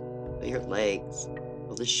arms, feel your legs,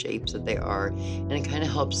 feel the shapes that they are, and it kind of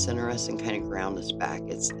helps center us and kind of ground us back.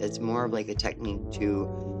 It's more of like a technique to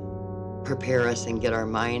prepare us and get our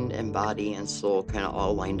mind and body and soul kind of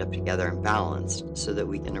all lined up together and balanced so that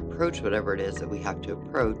we can approach whatever it is that we have to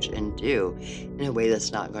approach and do in a way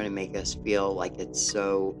that's not going to make us feel like it's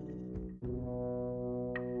so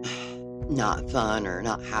not fun or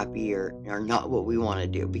not happy or not what we want to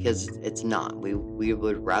do, because it's not. We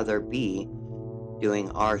would rather be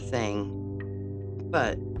doing our thing,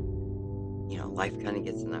 but life kind of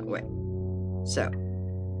gets in that way. So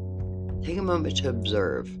take a moment to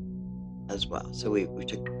observe as well. So we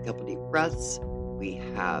took a couple deep breaths. We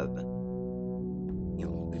have,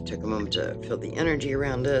 we took a moment to feel the energy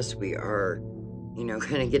around us. We are,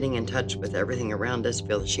 kind of getting in touch with everything around us.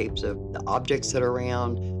 Feel the shapes of the objects that are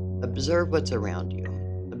around. Observe what's around you.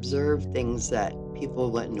 Observe things that people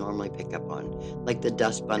wouldn't normally pick up on, like the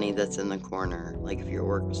dust bunny that's in the corner. Like if your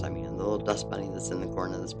work was the little dust bunny that's in the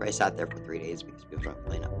corner that's probably sat there for 3 days because people don't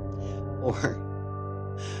clean up. Or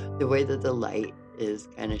the way that the light is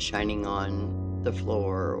kind of shining on the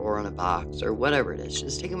floor or on a box or whatever it is.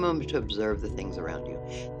 Just take a moment to observe the things around you.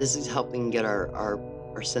 This is helping get our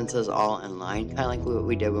senses all in line, kind of like what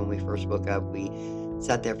we did when we first woke up. We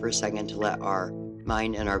sat there for a second to let our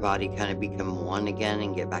mind and our body kind of become one again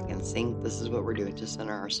and get back in sync. This is what we're doing to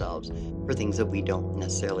center ourselves for things that we don't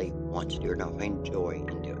necessarily want to do or don't find joy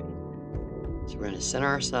in doing. So we're going to center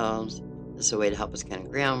ourselves. This is a way to help us kind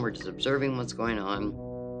of ground. We're just observing what's going on.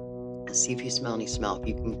 And see if you smell any smell. If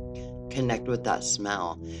you can connect with that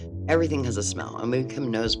smell. Everything has a smell, and we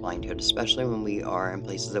become nose blind to it, especially when we are in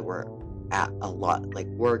places that we're at a lot, like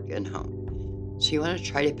work and home. So you want to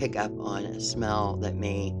try to pick up on a smell that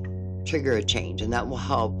may trigger a change, and that will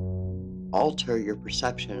help alter your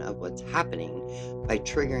perception of what's happening by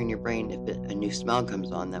triggering your brain. If a new smell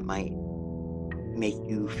comes on, that might make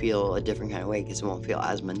you feel a different kind of way, because it won't feel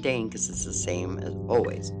as mundane because it's the same as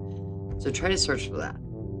always. So try to search for that.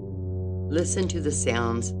 Listen to the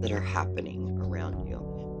sounds that are happening around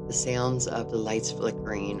you. The sounds of the lights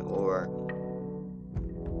flickering, or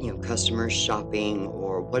customers shopping,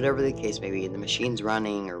 or whatever the case may be, the machines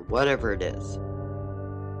running, or whatever it is.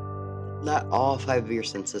 Let all 5 of your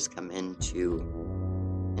senses come into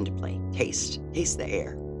play. Taste the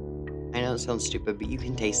air. I know it sounds stupid, but you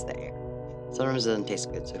can taste the air. Sometimes it doesn't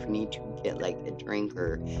taste good, so if you need to get like a drink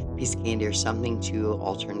or a piece of candy or something to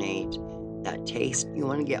alternate that taste, you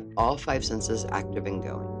want to get all 5 senses active and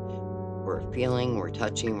going. We're feeling, we're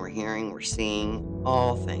touching, we're hearing, we're seeing,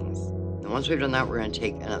 all things. And once we've done that, we're going to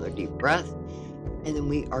take another deep breath, and then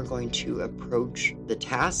we are going to approach the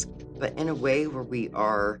task, but in a way where we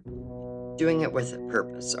are doing it with a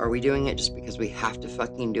purpose. Are we doing it just because we have to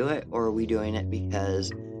fucking do it, or are we doing it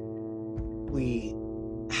because we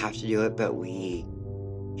have to do it, but we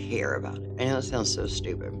care about it? I know it sounds so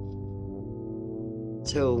stupid.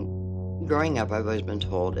 So, growing up, I've always been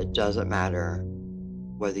told it doesn't matter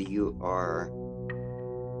whether you are,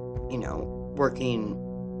 working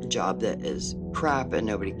a job that is crap and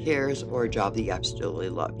nobody cares, or a job that you absolutely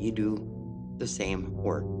love. You do the same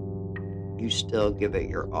work. You still give it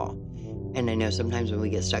your all. And I know sometimes when we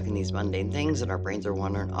get stuck in these mundane things and our brains are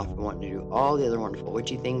wandering off and wanting to do all the other wonderful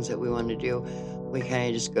witchy things that we want to do, we kind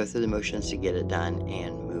of just go through the motions to get it done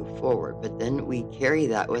and move forward. But then we carry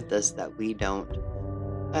that with us, that we don't,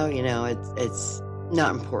 it's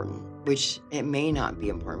not important, which it may not be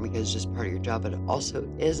important because it's just part of your job, but it also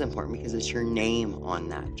is important because it's your name on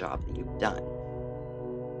that job that you've done.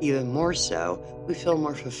 Even more so, we feel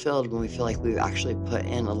more fulfilled when we feel like we've actually put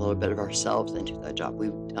in a little bit of ourselves into that job.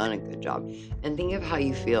 We've done a good job. And think of how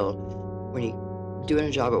you feel when you're doing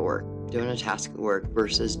a job at work, doing a task at work,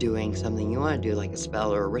 versus doing something you want to do, like a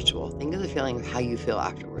spell or a ritual. Think of the feeling of how you feel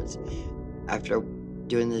afterwards. After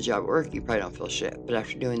doing the job at work, you probably don't feel shit. But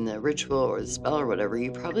after doing the ritual or the spell or whatever,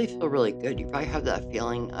 you probably feel really good. You probably have that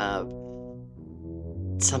feeling of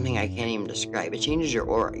something I can't even describe. It changes your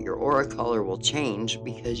aura. Your aura color will change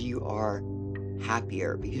because you are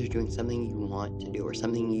happier, because you're doing something you want to do, or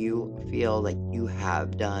something you feel like you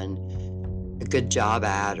have done a good job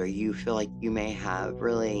at, or you feel like you may have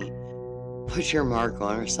really put your mark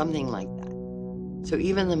on, or something like that. So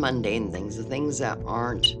even the mundane things, the things that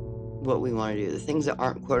aren't what we want to do, the things that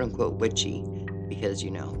aren't quote unquote witchy, because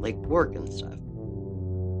like work and stuff,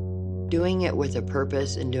 doing it with a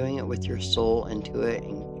purpose and doing it with your soul into it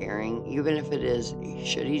and caring, even if it is a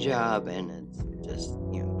shitty job and it's just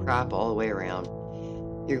crap all the way around,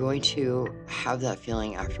 you're going to have that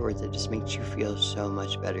feeling afterwards that just makes you feel so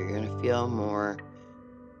much better. You're going to feel more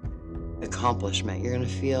accomplishment. You're going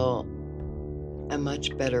to feel a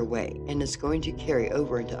much better way, and it's going to carry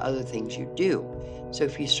over into other things you do. So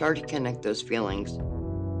if you start to connect those feelings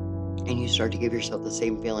and you start to give yourself the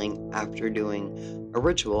same feeling after doing a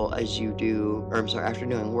ritual as you do, after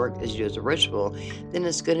doing work as you do as a ritual, then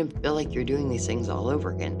it's going to feel like you're doing these things all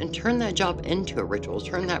over again. And turn that job into a ritual.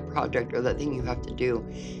 Turn that project or that thing you have to do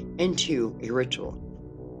into a ritual.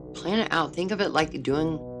 Plan it out. Think of it like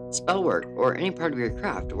doing spell work or any part of your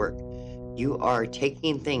craft work. You are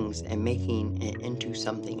taking things and making it into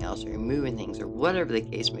something else, or removing things, or whatever the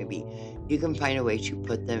case may be. You can find a way to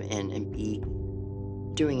put them in and be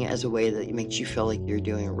doing it as a way that makes you feel like you're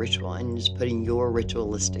doing a ritual, and just putting your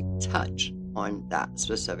ritualistic touch on that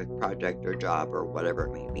specific project or job or whatever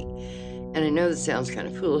it may be. And I know this sounds kind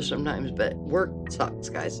of foolish sometimes, but work sucks,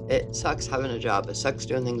 guys. It sucks having a job. It sucks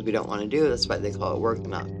doing things we don't want to do. That's why they call it work and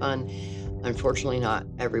not fun. Unfortunately, not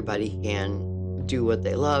everybody can do what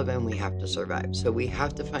they love, and we have to survive. So we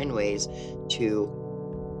have to find ways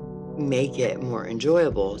to make it more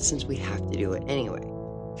enjoyable, since we have to do it anyway.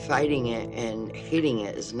 Fighting it and hating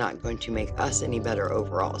it is not going to make us any better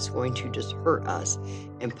overall. It's going to just hurt us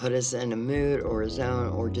and put us in a mood or a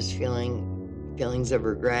zone, or just feelings of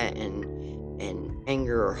regret and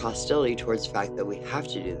anger or hostility towards the fact that we have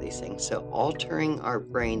to do these things. So altering our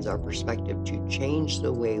brains, our perspective, to change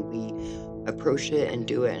the way we approach it and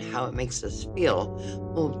do it and how it makes us feel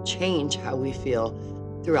will change how we feel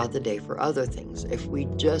throughout the day for other things. If we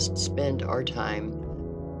just spend our time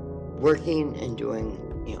working and doing,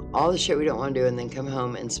 all the shit we don't want to do, and then come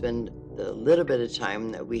home and spend the little bit of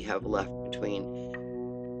time that we have left between,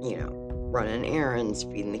 running errands,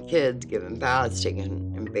 feeding the kids, giving baths,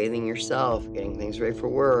 taking and bathing yourself, getting things ready for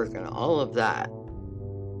work, and all of that,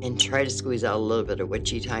 and try to squeeze out a little bit of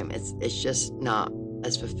witchy time, it's just not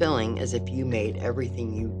as fulfilling as if you made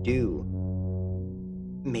everything you do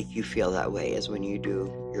make you feel that way as when you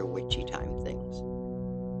do your witchy time things.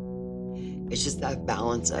 It's just that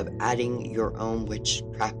balance of adding your own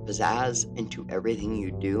witchcraft pizzazz into everything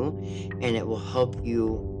you do, and it will help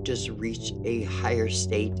you just reach a higher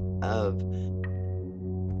state of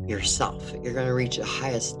yourself. You're going to reach the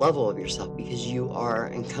highest level of yourself because you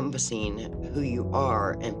are encompassing who you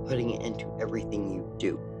are and putting it into everything you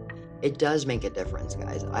do. It does make a difference,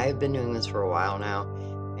 guys. I've been doing this for a while now,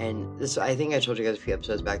 and this, I think I told you guys a few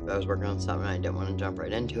episodes back that I was working on something and I didn't want to jump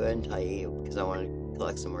right into it and tell you because I want to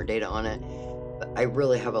collect some more data on it. But I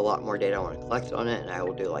really have a lot more data I want to collect on it, and I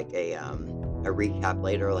will do like a recap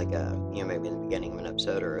later, like maybe in the beginning of an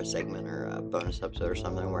episode or a segment or a bonus episode or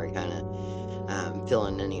something where I kind of fill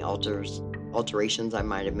in any alterations I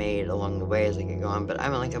might have made along the way as I get going. But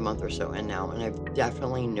I'm like a month or so in now, and I've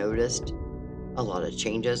definitely noticed a lot of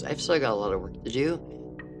changes. I've still got a lot of work to do,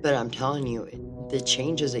 but I'm telling you, the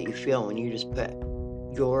changes that you feel when you just put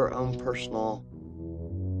your own personal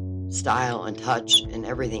style and touch and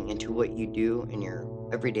everything into what you do in your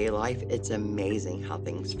everyday life, it's amazing how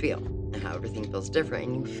things feel and how everything feels different,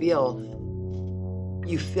 and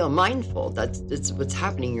you feel mindful. That's what's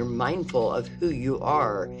happening. You're mindful of who you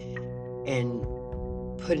are and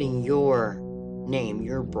putting your name,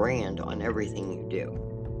 your brand on everything you do.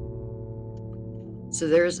 So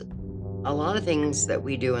there's a lot of things that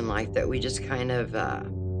we do in life that we just kind of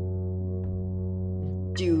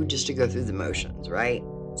do just to go through the motions, right?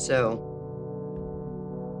 So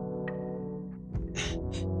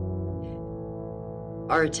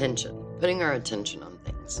putting our attention on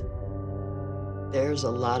things. There's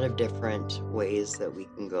a lot of different ways that we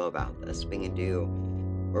can go about this. We can do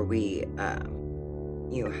where we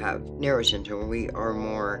have narrow attention, where we are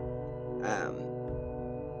more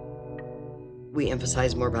we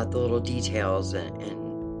emphasize more about the little details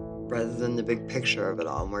and rather than the big picture of it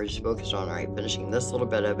all. And we're just focused on, all right, finishing this little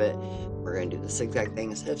bit of it. We're going to do this exact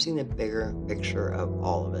thing instead of seeing the bigger picture of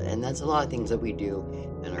all of it. And that's a lot of things that we do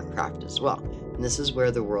in our craft as well. And this is where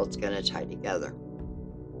the world's going to tie together,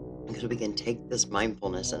 because we can take this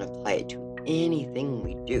mindfulness and apply it to anything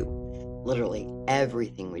we do. Literally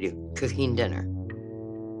everything we do. Cooking dinner.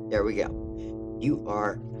 There we go. You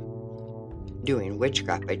are doing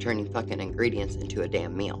witchcraft by turning fucking ingredients into a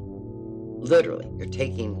damn meal. Literally, you're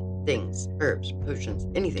taking things, herbs, potions,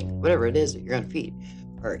 anything, whatever it is that you're going to feed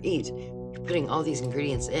or eat, you're putting all these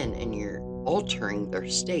ingredients in and you're altering their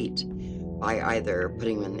state by either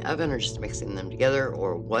putting them in the oven or just mixing them together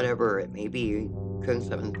or whatever it may be, cooking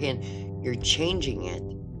stuff in the pan. You're changing it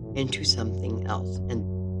into something else.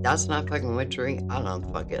 And that's not fucking witchery. I don't know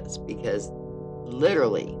what the fuck is, because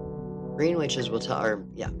literally green witches will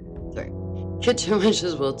kitchen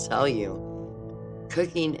witches will tell you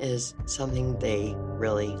cooking is something they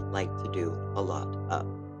really like to do a lot of.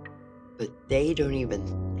 But they don't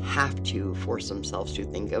even have to force themselves to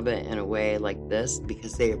think of it in a way like this,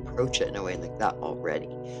 because they approach it in a way like that already.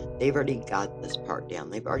 They've already got this part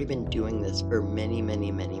down. They've already been doing this for many,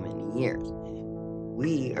 many, many, many years.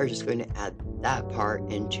 We are just going to add that part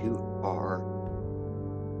into our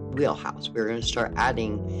wheelhouse. We're going to start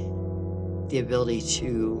adding the ability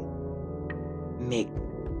to make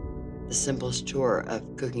the simplest chore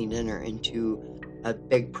of cooking dinner into a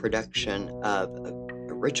big production of a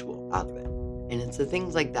ritual out of it. And it's the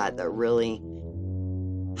things like that that really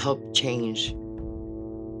help change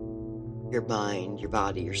your mind, your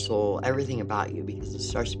body, your soul, everything about you, because it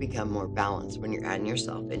starts to become more balanced when you're adding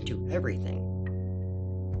yourself into everything.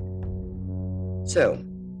 So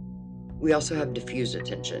we also have diffused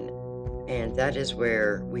attention, and that is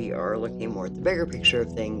where we are looking more at the bigger picture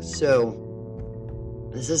of things. So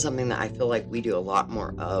this is something that I feel like we do a lot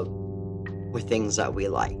more of with things that we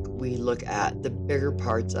like. We look at the bigger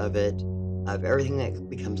parts of it, of everything that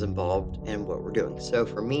becomes involved in what we're doing. So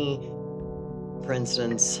for me, for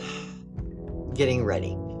instance, getting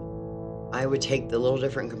ready, I would take the little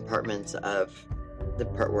different compartments of the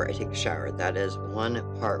part where I take a shower. That is one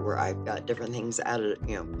part where I've got different things added,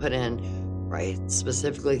 put in, where I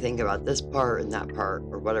specifically think about this part and that part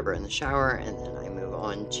or whatever in the shower, and then I move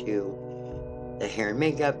on to the hair and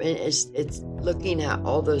makeup, and it's looking at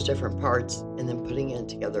all those different parts and then putting it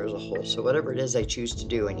together as a whole. So whatever it is I choose to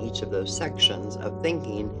do in each of those sections of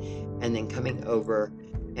thinking, and then coming over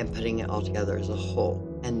and putting it all together as a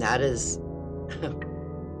whole. And that is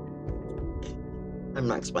I'm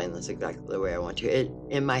not explaining this exactly the way I want to. It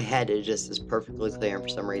in my head it just is perfectly clear, and for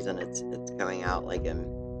some reason it's coming out like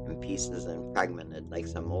in pieces and fragmented, like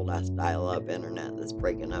some old ass dial-up internet that's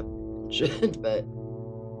breaking up and shit. But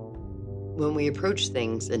when we approach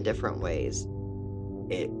things in different ways,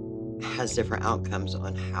 it has different outcomes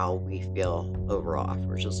on how we feel overall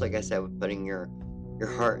afterwards. Just like I said, with putting your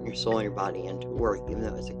heart and your soul and your body into work, even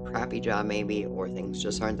though it's a crappy job maybe, or things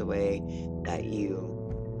just aren't the way that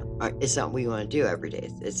you are, it's not what you want to do every day.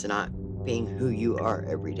 It's not being who you are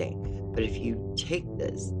every day. But if you take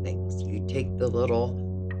those things, you take the little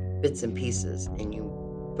bits and pieces, and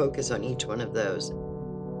you focus on each one of those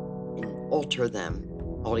and alter them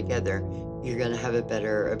all together, you're going to have a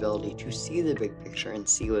better ability to see the big picture and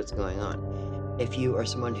see what's going on. If you are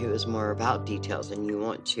someone who is more about details and you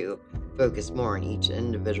want to focus more on each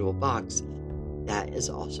individual box, that is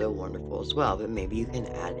also wonderful as well. But maybe you can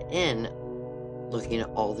add in looking at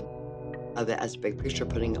all of it as a big picture,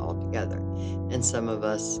 putting it all together. And some of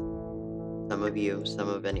us, some of you, some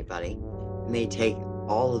of anybody may take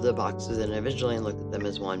all of the boxes individually and look at them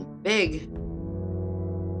as one big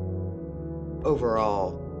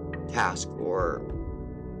overall task or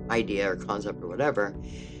idea or concept or whatever.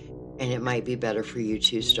 And it might be better for you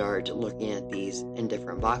to start looking at these in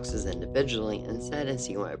different boxes individually instead, and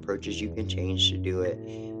see what approaches you can change to do it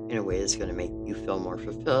in a way that's going to make you feel more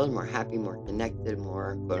fulfilled, more happy, more connected,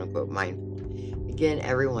 more quote-unquote mindful. Again,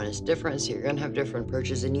 everyone is different, so you're going to have different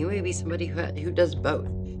approaches, and you may be somebody who does both,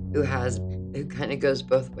 who kind of goes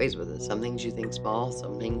both ways with it. Some things you think small,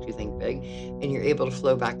 some things you think big, and you're able to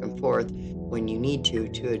flow back and forth when you need to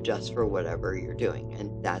adjust for whatever you're doing,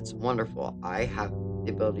 and that's wonderful. I have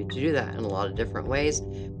the ability to do that in a lot of different ways,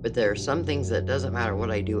 but there are some things that doesn't matter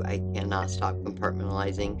what I do, I cannot stop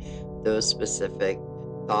compartmentalizing those specific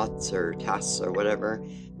thoughts or tasks or whatever,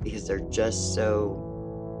 because they're just so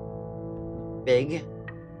big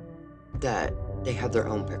that they have their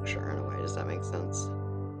own picture in a way. Does that make sense?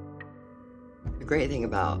 The great thing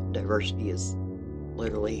about diversity is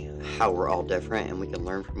literally how we're all different, and we can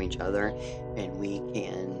learn from each other, and we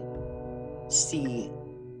can see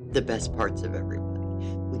the best parts of everybody.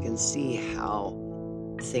 We can see how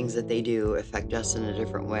things that they do affect us in a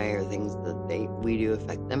different way, or things that we do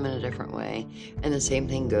affect them in a different way. And the same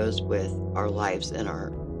thing goes with our lives and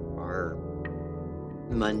our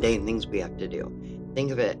mundane things we have to do.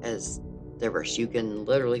 Think of it as diverse. You can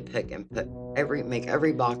literally pick and make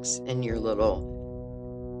every box in your little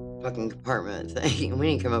fucking compartment thing. We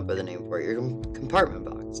need to come up with a name for it. Your compartment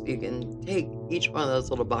box. You can take each one of those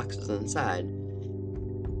little boxes inside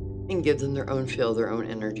and give them their own feel, their own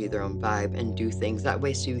energy, their own vibe, and do things that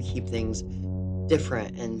way, so you keep things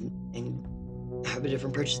different and have a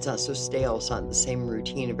different approach. It's not so stale, it's not the same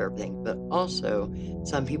routine of everything. But also,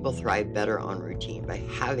 some people thrive better on routine by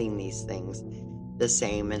having these things the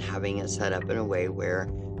same and having it set up in a way where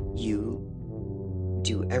you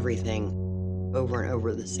do everything over and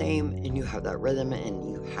over the same, and you have that rhythm and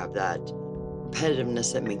you have that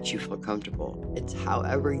repetitiveness that makes you feel comfortable. It's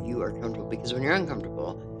however you are comfortable, because when you're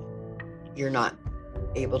uncomfortable, you're not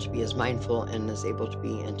able to be as mindful and as able to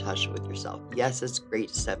be in touch with yourself. Yes, it's great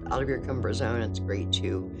to step out of your comfort zone. It's great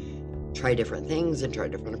to try different things and try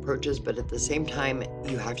different approaches, but at the same time,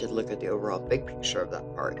 you have to look at the overall big picture of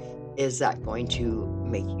that part. Is that going to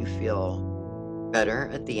make you feel better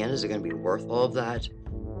at the end? Is it going to be worth all of that?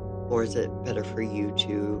 Or is it better for you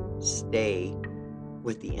to stay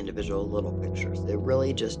with the individual little pictures? It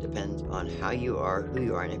really just depends on how you are, who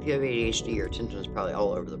you are. And if you have ADHD, your attention is probably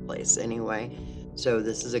all over the place anyway. So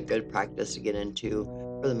this is a good practice to get into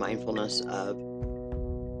for the mindfulness of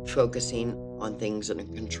focusing on things in a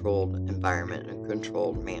controlled environment, in a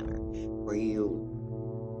controlled manner, where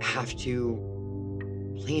you have to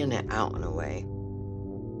plan it out in a way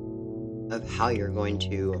of how you're going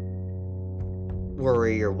to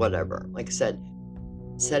worry or whatever. Like I said,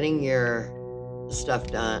 setting your stuff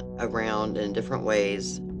done around in different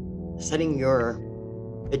ways, setting your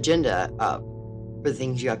agenda up for the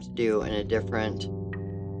things you have to do in a different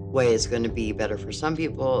way is going to be better for some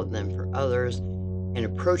people than for others, and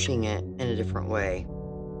approaching it in a different way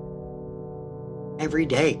every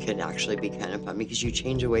day can actually be kind of fun, because you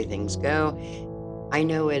change the way things go. I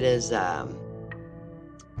know it is I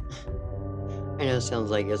know it sounds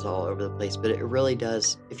like it's all over the place, but it really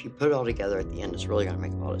does. If you put it all together at the end, it's really going to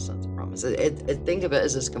make a lot of sense, I promise. Think of it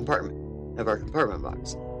as this compartment of our compartment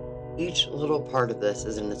box. each little part of this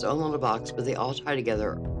is in its own little box, but they all tie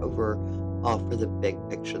together overall for the big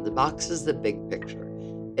picture. The box is the big picture.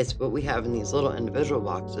 It's what we have in these little individual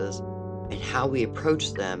boxes, and how we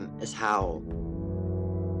approach them is how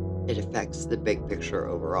it affects the big picture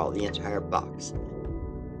overall, the entire box.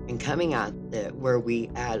 And coming at it where we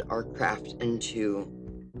add our craft into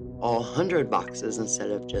all 100 boxes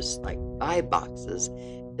instead of just like 5 boxes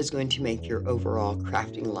is going to make your overall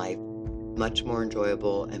crafting life much more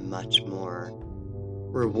enjoyable and much more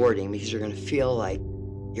rewarding, because you're going to feel like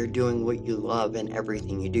you're doing what you love in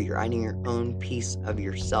everything you do. You're adding your own piece of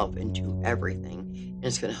yourself into everything, and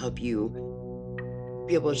it's going to help you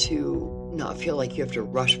be able to not feel like you have to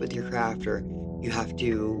rush with your craft, or you have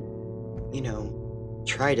to,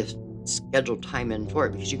 try to schedule time in for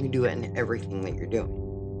it, because you can do it in everything that you're doing.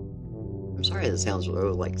 I'm sorry that sounds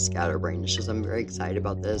really like scatterbrained. It's just I'm very excited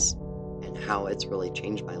about this and how it's really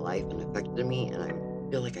changed my life and affected me, and I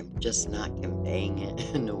feel like I'm just not conveying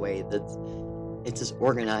it in a way it's as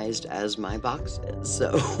organized as my box is. So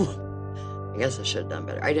I guess I should have done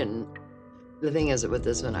better. The thing is that with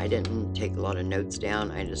this one, I didn't take a lot of notes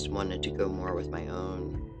down. I just wanted to go more with my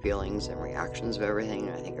own feelings and reactions of everything.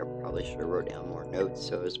 I think I probably should have wrote down more notes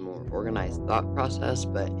so it was more organized thought process,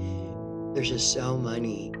 but there's just so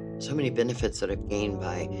many benefits that I've gained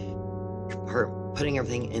by putting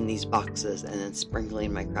everything in these boxes and then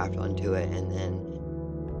sprinkling my craft onto it, and then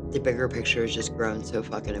the bigger picture has just grown so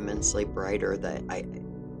fucking immensely brighter that I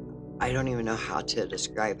don't even know how to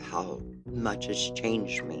describe how much it's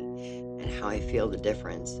changed me and how I feel the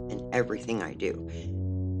difference in everything I do.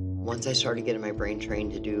 Once I started getting my brain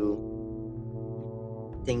trained to do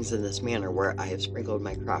things in this manner where I have sprinkled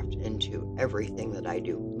my craft into everything that I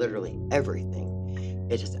do, literally everything,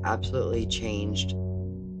 it has absolutely changed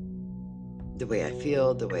the way I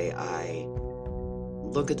feel, the way I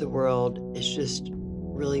look at the world. It's just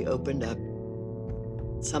really opened up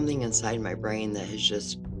something inside my brain that has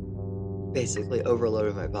just basically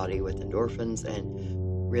overloaded my body with endorphins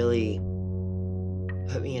and really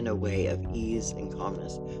put me in a way of ease and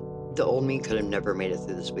calmness. The old me could have never made it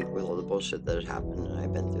through this week with all the bullshit that had happened and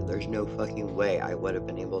I've been through. There's no fucking way I would have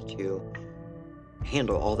been able to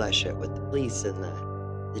handle all that shit with the police and the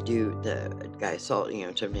guy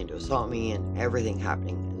attempting to assault me and everything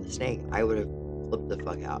happening in the snake. I would have flipped the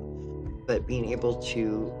fuck out. But being able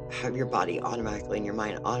to have your body automatically and your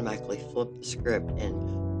mind automatically flip the script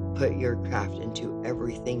and put your craft into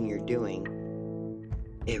everything you're doing,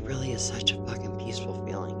 it really is such a fucking peaceful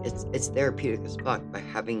feeling. It's therapeutic as fuck by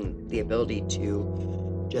having the ability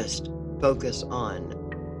to just focus on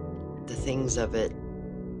the things of it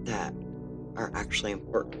that are actually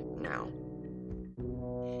important now.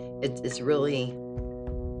 It's really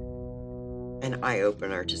an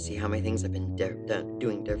eye-opener to see how many things I've been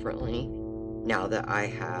doing differently now that I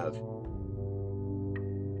have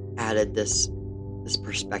added this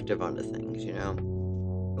perspective onto things,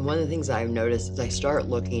 And one of the things I've noticed is I start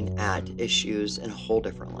looking at issues in a whole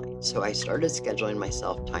different light. So I started scheduling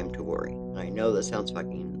myself time to worry. And I know that sounds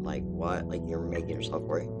fucking like what? Like you're making yourself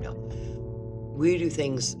worry? No. We do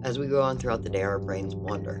things as we go on throughout the day, our brains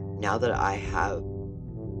wander. Now that I have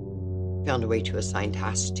found a way to assign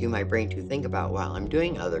tasks to my brain to think about while I'm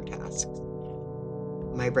doing other tasks,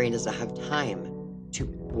 my brain doesn't have time to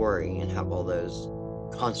worry and have all those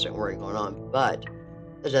constant worry going on. But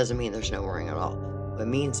that doesn't mean there's no worrying at all. What it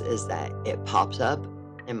means is that it pops up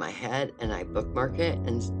in my head and I bookmark it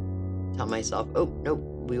and tell myself, oh, nope,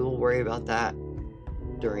 we will worry about that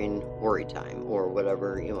during worry time or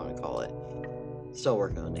whatever you want to call it. Still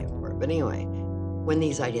working on a name for it. But anyway, when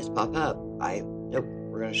these ideas pop up, nope,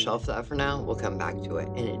 we're going to shelf that for now. We'll come back to it.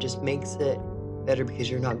 And it just makes it better because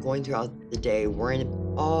you're not going throughout the day worrying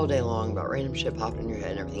all day long about random shit popping in your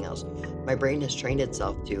head and everything else. My brain has trained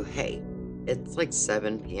itself to, hey, it's like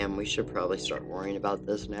 7 p.m. We should probably start worrying about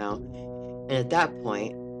this now. And at that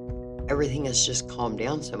point, everything has just calmed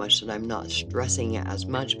down so much that I'm not stressing it as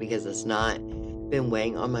much because it's not been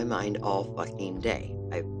weighing on my mind all fucking day.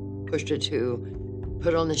 I pushed it to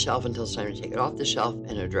put it on the shelf until it's time to take it off the shelf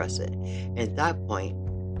and address it. And at that point,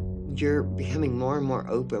 you're becoming more and more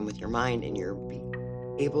open with your mind and you're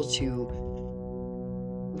able to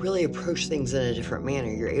really approach things in a different manner.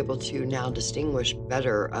 You're able to now distinguish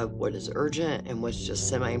better of what is urgent and what's just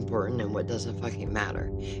semi-important and what doesn't fucking matter.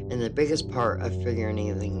 And the biggest part of figuring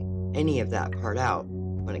any of that part out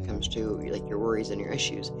when it comes to like your worries and your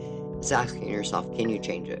issues is asking yourself, can you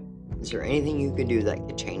change it? Is there anything you could do that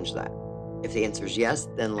could change that? If the answer is yes,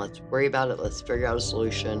 then let's worry about it. Let's figure out a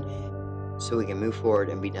solution so we can move forward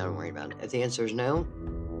and be done worrying about it. If the answer is no,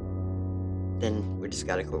 then we just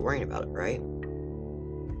got to quit worrying about it, right?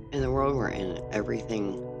 In the world we're in,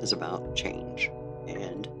 everything is about change.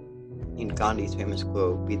 And in Gandhi's famous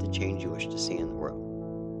quote, "Be the change you wish to see in the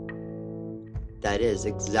world." That is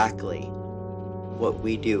exactly what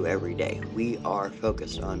we do every day. We are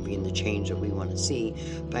focused on being the change that we want to see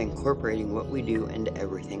by incorporating what we do into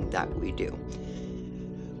everything that we do.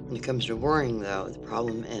 When it comes to worrying, though, the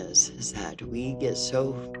problem is that we get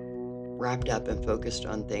so wrapped up and focused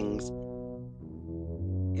on things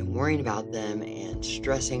and worrying about them and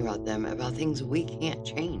stressing about them, about things we can't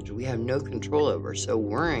change, we have no control over. So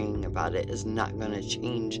worrying about it is not going to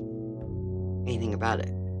change anything about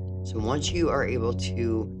it. So once you are able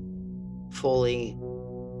to fully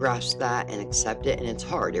grasp that and accept it, and it's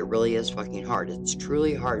hard, it really is fucking hard. It's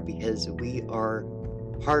truly hard because we are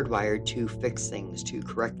hardwired to fix things, to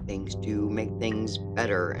correct things, to make things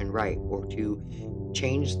better and right, or to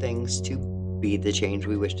change things to be the change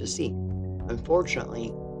we wish to see.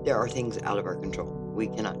 Unfortunately, there are things out of our control. We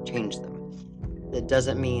cannot change them. That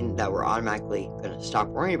doesn't mean that we're automatically going to stop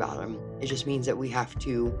worrying about them. It just means that we have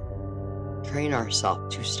to train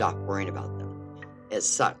ourselves to stop worrying about them. It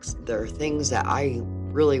sucks. There are things that I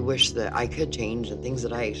really wish that I could change and things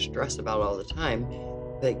that I stress about all the time,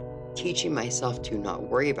 but teaching myself to not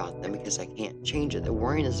worry about them because I can't change it. The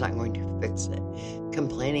worrying is not going to fix it.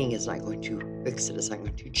 Complaining is not going to fix it. It's not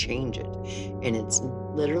going to change it. And it's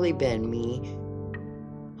literally been me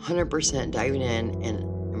 100% diving in and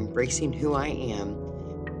embracing who I am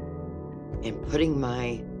and putting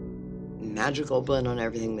my magical blend on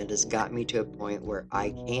everything that has got me to a point where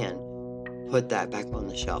I can put that back on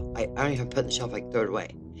the shelf. I don't even put it on the shelf, I throw it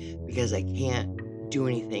away because I can't do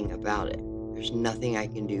anything about it. There's nothing I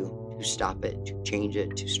can do to stop it, to change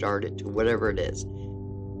it, to start it, to whatever it is.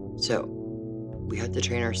 So we have to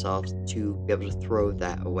train ourselves to be able to throw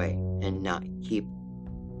that away and not keep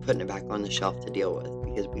putting it back on the shelf to deal with,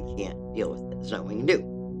 because we can't deal with it. There's nothing we can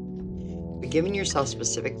do. But giving yourself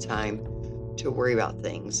specific time to worry about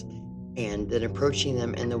things and then approaching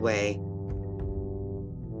them in the way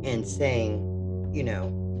and saying,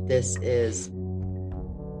 this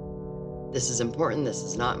is important, this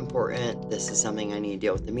is not important, this is something I need to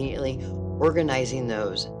deal with immediately. Organizing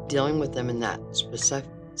those, dealing with them in that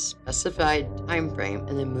specified time frame,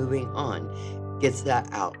 and then moving on gets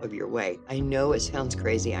that out of your way. I know it sounds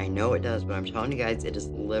crazy, I know it does, but I'm telling you guys, it is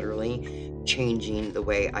literally changing the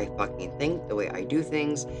way I fucking think, the way I do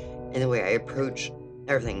things, and the way I approach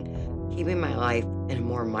everything. Keeping my life in a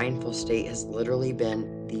more mindful state has literally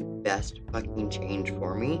been the best fucking change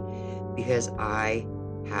for me, because I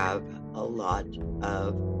have a lot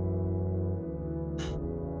of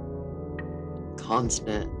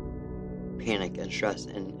constant panic and stress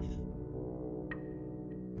and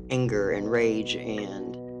anger and rage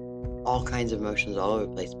and all kinds of emotions all over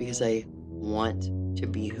the place, because I want to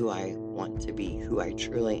be who I want to be, who I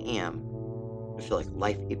truly am. I feel like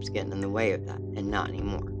life keeps getting in the way of that, and not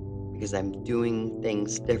anymore, because I'm doing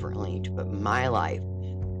things differently to put my life,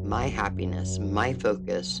 my happiness, my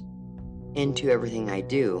focus into everything I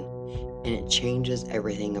do, and it changes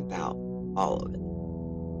everything about all of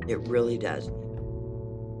it. It really does.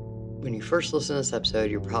 When you first listen to this episode,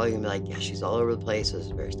 you're probably going to be like, yeah, she's all over the place, it's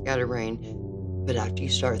very scatterbrained. But after you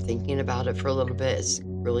start thinking about it for a little bit, it's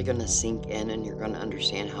really going to sink in, and you're going to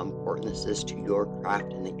understand how important this is to your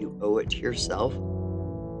craft, and that you owe it to yourself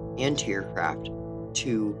and to your craft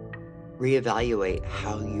to reevaluate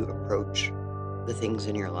how you approach the things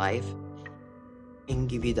in your life and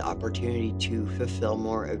give you the opportunity to fulfill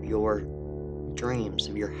more of your dreams,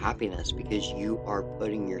 of your happiness, because you are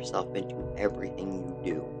putting yourself into everything you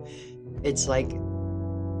do. It's like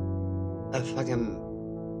a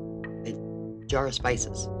jar of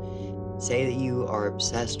spices. Say that you are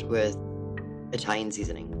obsessed with Italian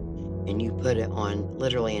seasoning, and you put it on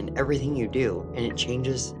literally in everything you do, and it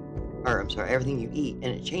changes, everything you eat, and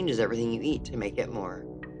it changes everything you eat to make it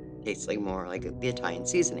taste like more like the Italian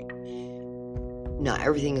seasoning. Not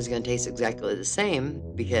everything is going to taste exactly the same,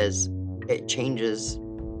 because it changes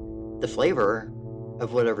the flavor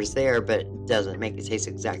of whatever's there, but it doesn't make it taste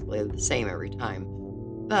exactly the same every time.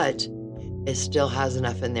 But it still has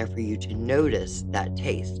enough in there for you to notice that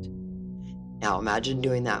taste. Now imagine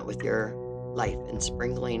doing that with your life and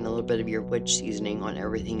sprinkling a little bit of your witch seasoning on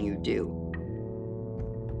everything you do.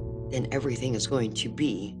 Then everything is going to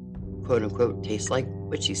be, quote unquote, taste like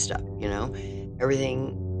witchy stuff,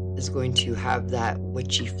 Everything is going to have that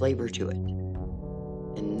witchy flavor to it.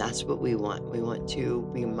 And that's what we want. We want to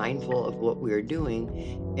be mindful of what we are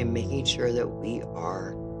doing and making sure that we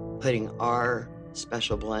are putting our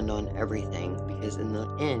special blend on everything, because in the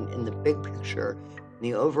end, in the big picture, in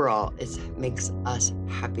the overall, it makes us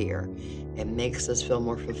happier. It makes us feel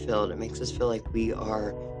more fulfilled. It makes us feel like we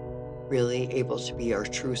are really able to be our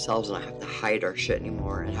true selves and not have to hide our shit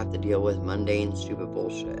anymore and have to deal with mundane, stupid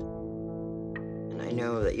bullshit. And I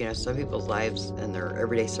know that, some people's lives and their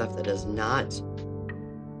everyday stuff that is not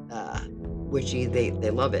witchy, they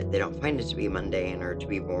love it. They don't find it to be mundane or to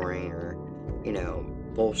be boring or,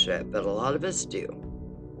 bullshit. But a lot of us do.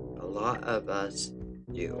 A lot of us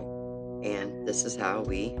do. And this is how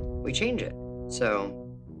we change it. So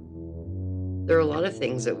there are a lot of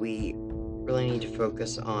things that we really need to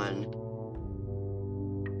focus on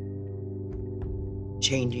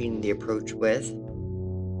changing the approach with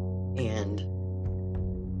and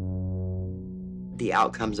the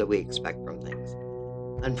outcomes that we expect from things.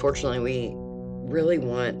 Unfortunately, we really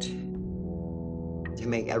want to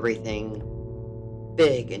make everything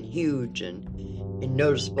big and huge and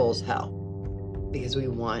noticeable as hell because we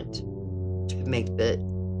want to make the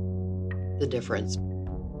difference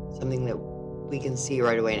something that we can see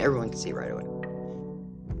right away and everyone can see right away.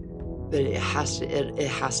 But it has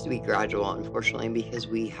to be gradual, unfortunately, because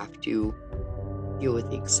we have to deal with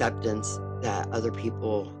the acceptance that other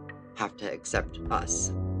people have to accept us.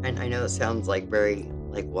 And I know it sounds like very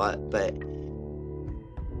like what, but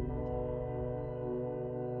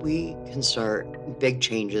we can start big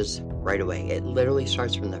changes right away. It literally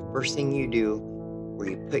starts from the first thing you do, where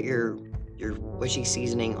you put your witchy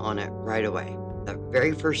seasoning on it right away. The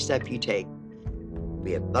very first step you take will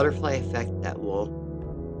be a butterfly effect that will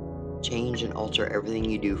change and alter everything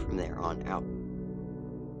you do from there on out.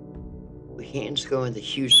 We can't just go into a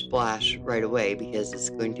huge splash right away because it's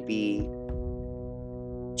going to be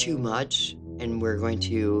too much and we're going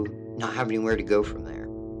to not have anywhere to go from there.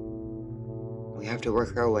 We have to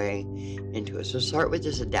work our way into it. So start with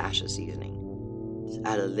just a dash of seasoning. Just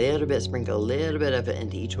add a little bit, sprinkle a little bit of it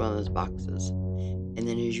into each one of those boxes. And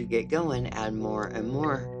then as you get going, add more and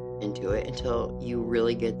more into it until you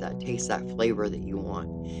really get that taste, that flavor that you want.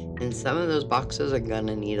 And some of those boxes are going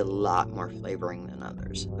to need a lot more flavoring than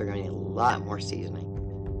others. They're going to need a lot more seasoning.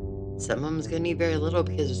 Some of them is going to need very little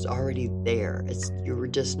because it's already there. You're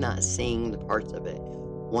just not seeing the parts of it.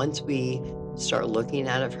 Once we start looking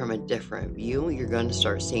at it from a different view, you're going to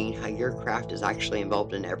start seeing how your craft is actually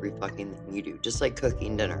involved in every fucking thing you do. Just like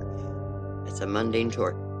cooking dinner. It's a mundane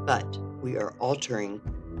chore. But we are altering,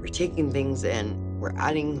 we're taking things in, we're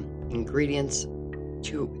adding ingredients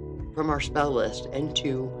from our spell list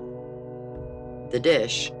into the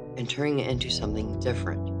dish and turning it into something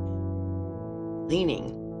different.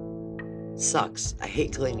 Cleaning sucks. I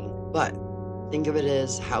hate cleaning, but think of it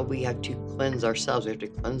as how we have to cleanse ourselves. We have to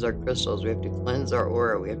cleanse our crystals. We have to cleanse our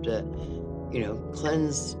aura. We have to,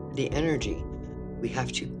 cleanse the energy. We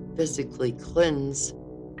have to physically cleanse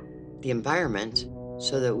the environment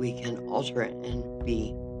so that we can alter it and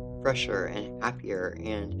be fresher and happier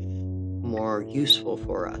and more useful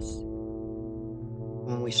for us.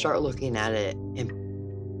 When we start looking at it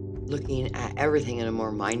and looking at everything in a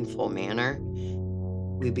more mindful manner,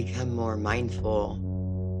 we become more mindful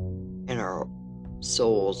in our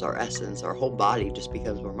souls, our essence, our whole body just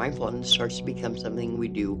becomes more mindful and it starts to become something we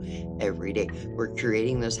do every day. We're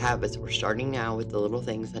creating those habits. We're starting now with the little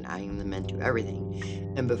things and adding them into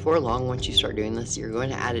everything. And before long, once you start doing this, you're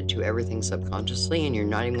going to add it to everything subconsciously and you're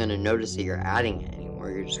not even going to notice that you're adding it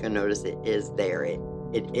anymore. You're just going to notice it is there. It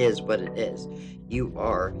is what it is. You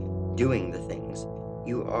are doing the things.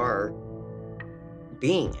 You are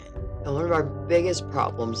being it. And one of our biggest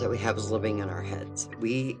problems that we have is living in our heads.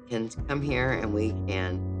 We can come here and we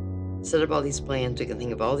can set up all these plans. We can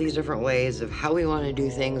think of all these different ways of how we want to do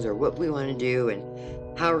things or what we want to do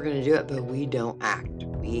and how we're going to do it, but we don't act.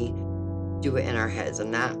 We do it in our heads.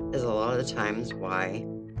 And that is a lot of the times why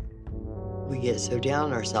we get so down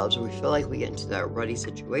on ourselves or we feel like we get into that ruddy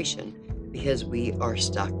situation because we are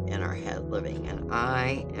stuck in our head living. And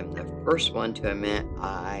I am the first one to admit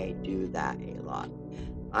I do that a lot.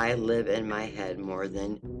 I live in my head more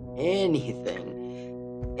than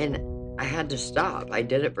anything. And I had to stop. I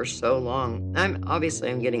did it for so long. I'm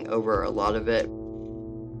getting over a lot of it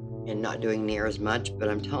and not doing near as much, but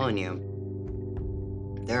I'm telling you,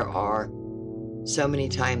 there are so many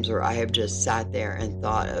times where I have just sat there and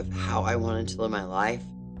thought of how I wanted to live my life,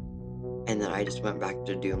 and then I just went back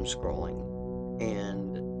to doom scrolling.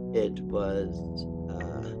 And it was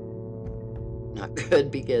not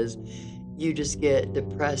good because you just get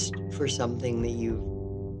depressed for something that you've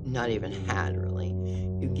not even had, really.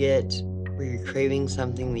 You get where you're craving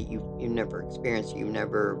something that you've never experienced, you've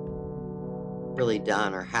never really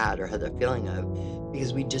done or had the feeling of,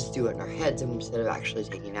 because we just do it in our heads instead of actually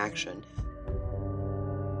taking action.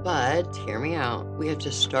 But, hear me out, we have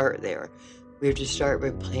to start there. We have to start by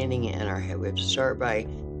planning it in our head. We have to start by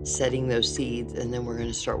setting those seeds, and then we're going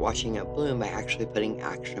to start watching it bloom by actually putting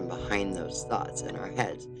action behind those thoughts in our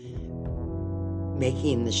heads.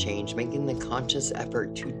 Making the change, making the conscious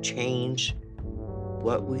effort to change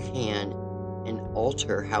what we can and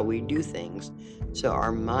alter how we do things, so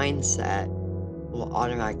our mindset will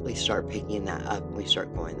automatically start picking that up and we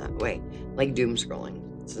start going that way. Like doom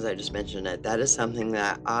scrolling, since I just mentioned it, that is something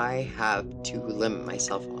that I have to limit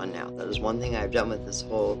myself on now. That is one thing I've done with this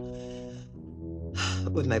whole,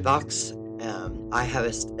 with my box. I have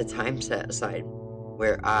a time set aside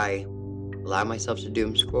where I allow myself to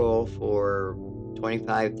doom scroll for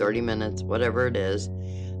 25, 30 minutes, whatever it is.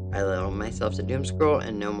 I allow myself to doom scroll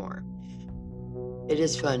and no more. It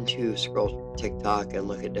is fun to scroll TikTok and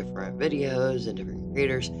look at different videos and different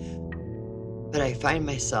creators, but I find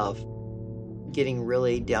myself getting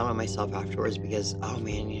really down on myself afterwards because, oh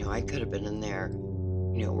man, I could have been in there,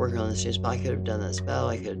 working on this new spell. I could have done that spell.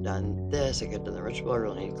 I could have done this. I could have done the ritual. I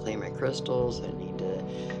really need to claim my crystals. I need to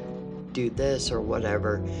do this or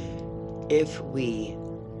whatever. If we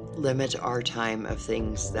limit our time of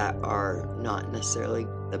things that are not necessarily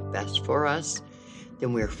the best for us,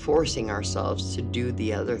 then we're forcing ourselves to do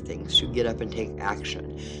the other things, to get up and take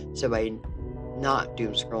action. So by not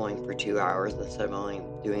doom scrolling for 2 hours instead of only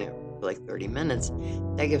doing it for like 30 minutes,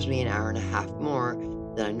 that gives me an hour and a half more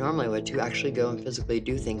than I normally would to actually go and physically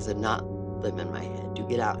do things and not live in my head, to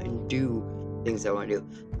get out and do things I want to do.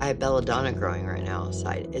 I have belladonna growing right now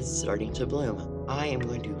outside. It's starting to bloom. I am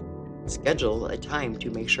going to schedule a time to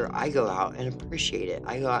make sure I go out and appreciate it.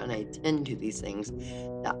 I go out and I attend to these things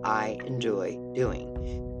that I enjoy doing.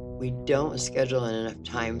 We don't schedule in enough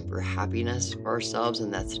time for happiness for ourselves,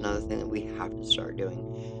 and that's another thing that we have to start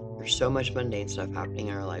doing. There's so much mundane stuff happening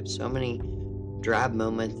in our lives, so many drab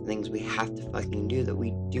moments and things we have to fucking do that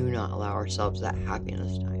we do not allow ourselves that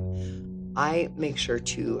happiness time. I make sure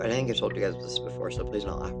to, and I think I told you guys this before, so please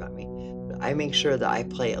don't laugh at me, but I make sure that I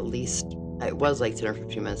play at least, it was like 10 or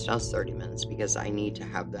 15 minutes, now it's 30 minutes, because I need to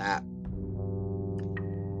have that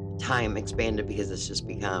time expanded, because it's just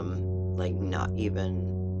become like not even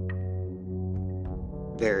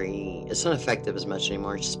very, it's not effective as much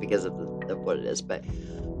anymore, just because of what it is. But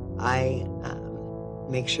I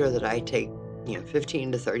make sure that I take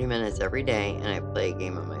 15 to 30 minutes every day and I play a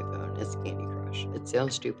game on my phone. It's Candy Crush. It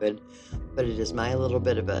sounds stupid, but it is my little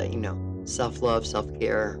bit of a self-love,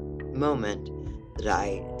 self-care moment that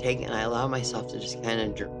I take, and I allow myself to just kind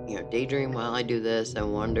of daydream while I do this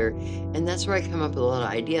and wonder, and that's where I come up with a lot of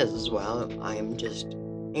ideas as well. I'm just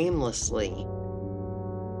aimlessly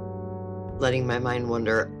letting my mind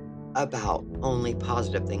wander about only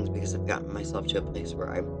positive things, because I've gotten myself to a place where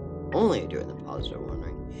I'm only doing the positive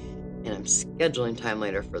wondering, and I'm scheduling time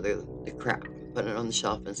later for the crap, putting it on the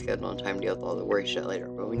shelf and scheduling time to deal with all the worry shit later.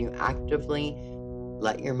 But when you actively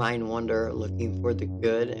let your mind wander, looking for the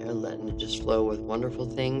good and letting it just flow with wonderful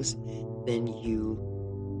things, then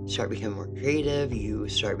you start becoming more creative, you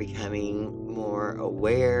start becoming more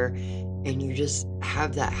aware, and you just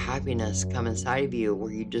have that happiness come inside of you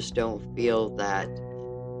where you just don't feel that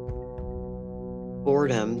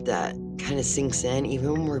boredom that kind of sinks in.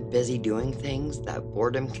 Even when we're busy doing things, that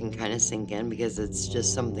boredom can kind of sink in, because it's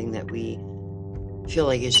just something that we feel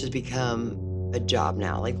like it's just become a job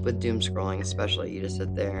now. Like with doom scrolling especially, you just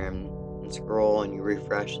sit there and scroll, and you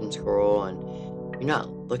refresh and scroll, and you're not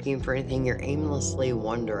looking for anything, you're aimlessly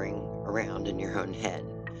wandering around in your own head.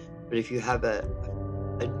 But if you have a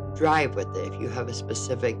drive with it, if you have a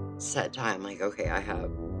specific set time, like, okay, I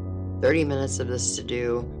have 30 minutes of this to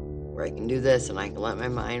do, where I can do this, and I can let my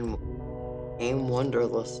mind aim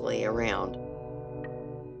wonderlessly around,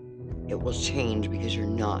 it will change, because you're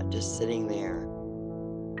not just sitting there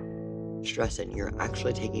stressing. You're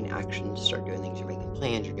actually taking action to start doing things. You're making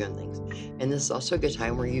plans, you're doing things. And this is also a good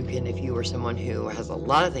time where you can, if you are someone who has a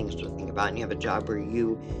lot of things to think about, and you have a job where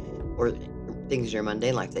or things in your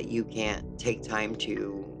mundane life that you can't take time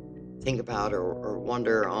to think about or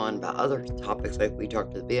wonder on about other topics, like we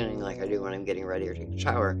talked at the beginning, like I do when I'm getting ready or taking a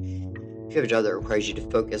shower. If you have a job that requires you to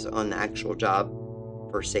focus on the actual job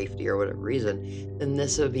for safety or whatever reason, then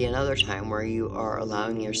this would be another time where you are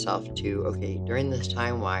allowing yourself to, okay, during this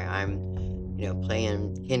time while I'm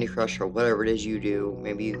playing Candy Crush or whatever it is you do,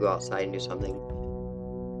 maybe you go outside and do something,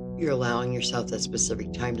 you're allowing yourself that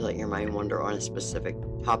specific time to let your mind wander on a specific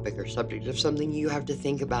topic or subject of something you have to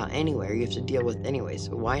think about anyway, or you have to deal with anyway.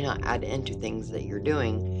 So why not add into things that you're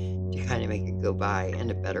doing to kind of make it go by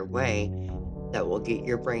in a better way that will get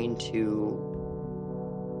your brain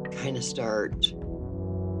to kind of start,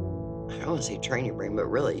 I don't want to say train your brain, but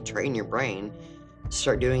really train your brain to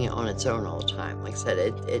start doing it on its own all the time. Like I said,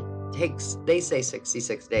 it takes, they say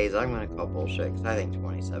 66 days. I'm going to call bullshit, because I think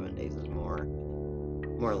 27 days is more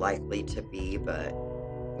more likely to be, but,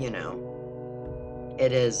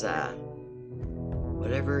 it is,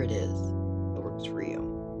 whatever it is that works for you.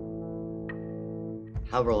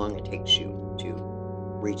 However long it takes you to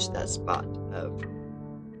reach that spot of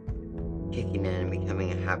kicking in and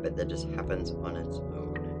becoming a habit that just happens on its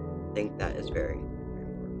own. I think that is very, very important.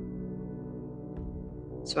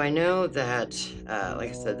 So I know that, like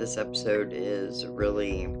I said, this episode is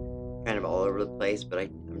really kind of all over the place, but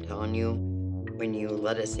I'm telling you, when you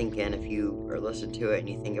let it sink in, if you or listen to it and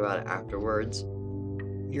you think about it afterwards,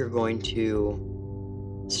 you're going to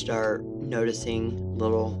start noticing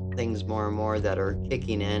little things more and more that are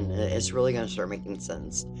kicking in. It's really going to start making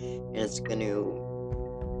sense, and it's going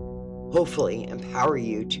to hopefully empower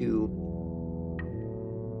you to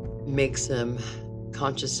make some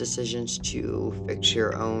conscious decisions to fix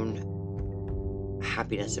your own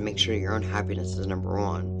happiness and make sure your own happiness is number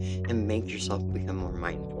one, and make yourself become more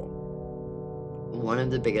mindful. One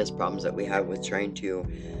of the biggest problems that we have with trying to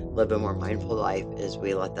live a more mindful life is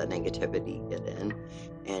we let that negativity get in,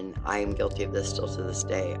 and I am guilty of this still to this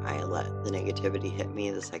day. I let the negativity hit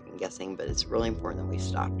me, the second guessing, but it's really important that we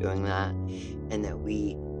stop doing that and that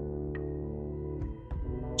we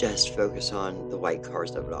just focus on the white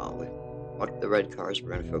cars of it all. We fuck the red cars, we're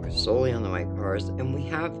going to focus solely on the white cars, and we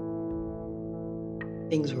have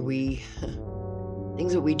things that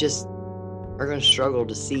we just are going to struggle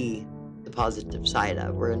to see the positive side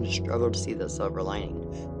of. We're going to struggle to see the silver lining,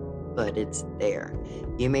 but it's there.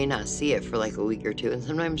 You may not see it for like a week or two, and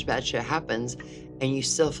sometimes bad shit happens, and you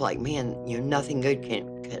still feel like, man, nothing good could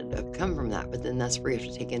have come from that. But then that's where you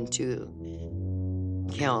have to take into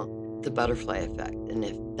account the butterfly effect. And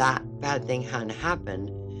if that bad thing hadn't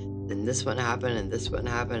happened, then this wouldn't happen, and this wouldn't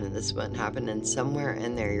happen, and this wouldn't happen, and somewhere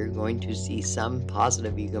in there you're going to see some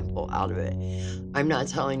positive you can pull out of it. I'm not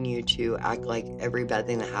telling you to act like every bad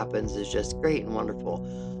thing that happens is just great and wonderful.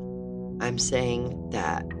 I'm saying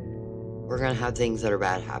that we're going to have things that are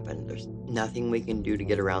bad happen. There's nothing we can do to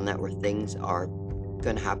get around that, where things are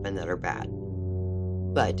going to happen that are bad.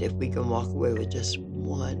 But if we can walk away with just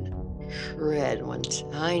one shred, one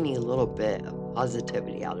tiny little bit of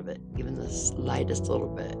positivity out of it, even the slightest little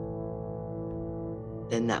bit,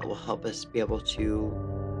 then that will help us be able to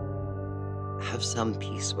have some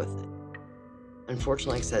peace with it.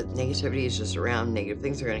 Unfortunately, like I said, negativity is just around. Negative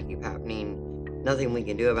things are going to keep happening. Nothing we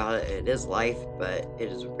can do about it. It is life, but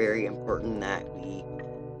it is very important that we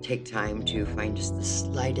take time to find just the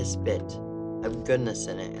slightest bit of goodness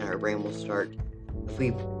in it, and our brain will start, if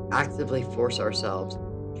we actively force ourselves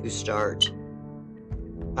to start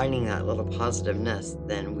finding that little positiveness,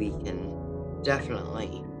 then we can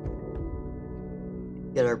definitely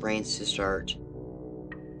get our brains to start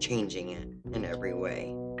changing it in every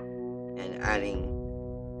way and adding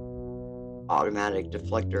automatic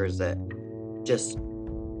deflectors that just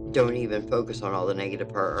don't even focus on all the negative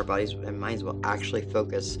part. Our bodies and minds will actually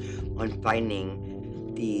focus on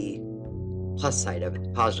finding the plus side of it, the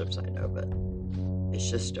positive side of it.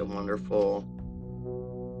 It's just a wonderful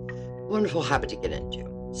habit to get into.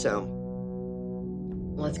 So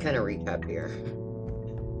let's kind of recap here.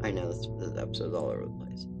 I know this episode's all over the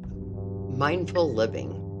place. Mindful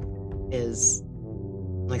living is,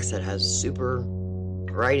 like I said, has super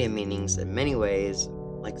variety of meanings in many ways.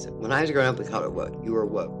 Like I said, when I was growing up, we called it woke. You were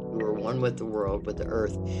woke. You were one with the world, with the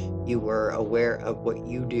earth. You were aware of what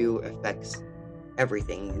you do affects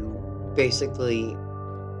everything. You basically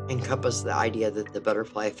encompass the idea that the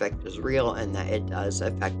butterfly effect is real and that it does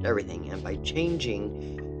affect everything. And by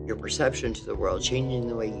changing your perception to the world, changing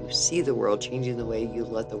the way you see the world, changing the way you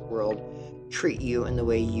let the world treat you, and the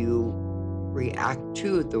way you react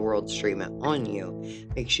to the world's treatment on you,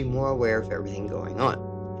 makes you more aware of everything going on.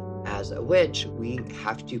 As a witch, we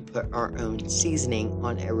have to put our own seasoning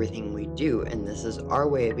on everything we do, and this is our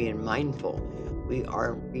way of being mindful. We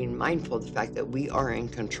are being mindful of the fact that we are in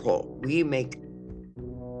control. We make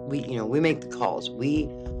the calls. We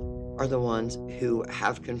are the ones who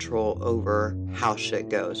have control over how shit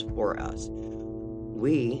goes for us.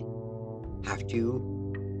 We have to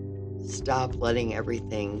stop letting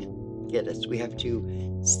everything get us. We have to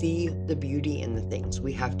see the beauty in the things.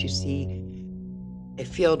 We have to see a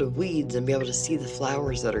field of weeds and be able to see the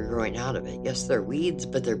flowers that are growing out of it. Yes, they're weeds,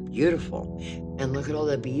 but they're beautiful. And look at all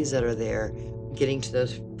the bees that are there getting to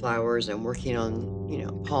those flowers and working on,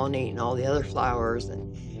 pollinating all the other flowers,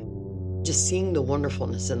 and just seeing the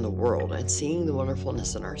wonderfulness in the world and seeing the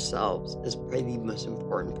wonderfulness in ourselves is probably the most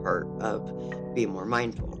important part of being more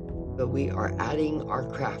mindful. But we are adding our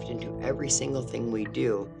craft into every single thing we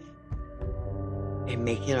do and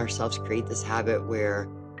making ourselves create this habit where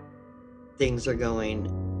things are going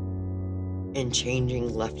and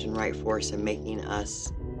changing left and right for us and making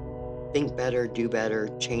us think better, do better,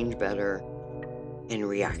 change better, and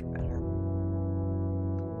react better.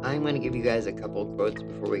 I'm going to give you guys a couple quotes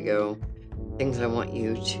before we go. Things I want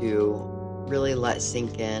you to really let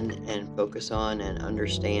sink in and focus on and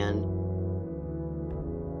understand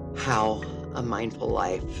how a mindful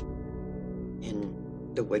life in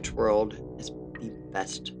the witch world is the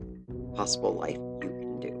best possible life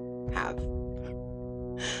you can have.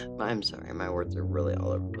 I'm sorry, my words are really all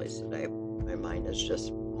over the place today. My mind is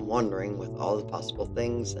just wandering with all the possible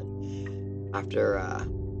things, and after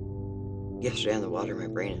yesterday on the water, my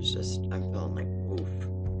brain is just, I'm feeling like oof.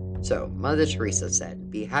 So Mother Teresa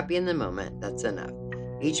said, be happy in the moment, that's enough.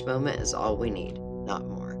 Each moment is all we need, not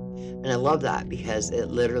more. And I love that because it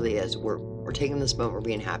literally is, we're taking this moment, we're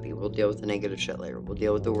being happy, we'll deal with the negative shit later, we'll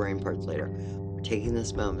deal with the worrying parts later. We're taking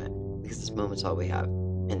this moment because this moment's all we have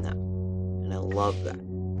in them. And I love that.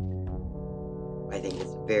 I think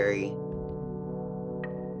it's very,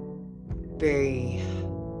 very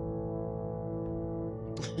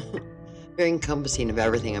very encompassing of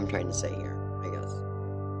everything I'm trying to say here, I guess.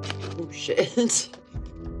 Oh shit.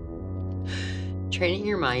 Training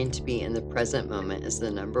your mind to be in the present moment is the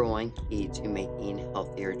 #1 key to making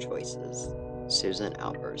healthier choices. Susan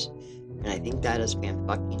Albers. And I think that is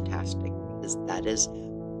fan-fucking-tastic, because that is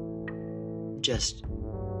just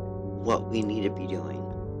what we need to be doing.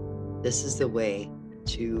 This is the way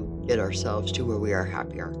to get ourselves to where we are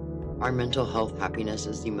happier. Our mental health happiness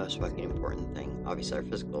is the most fucking important thing. Obviously, our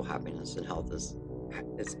physical happiness and health is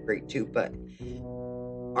great too, but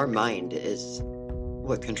our mind is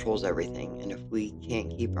what controls everything. And if we can't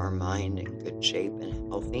keep our mind in good shape and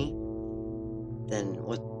healthy, then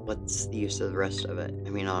what's the use of the rest of it? I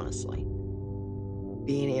mean, honestly.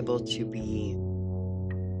 Being able to be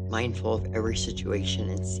mindful of every situation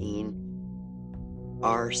and seeing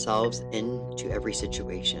ourselves into every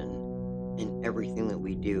situation and everything that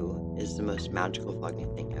we do is the most magical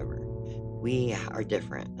fucking thing ever. We are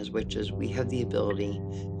different as witches. We have the ability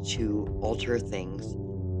to alter things,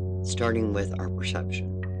 starting with our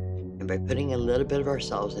perception. And by putting a little bit of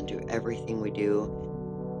ourselves into everything we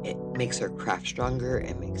do, it makes our craft stronger.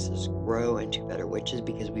 It makes us grow into better witches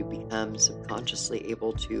because we become subconsciously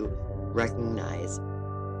able to recognize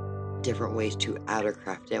different ways to add our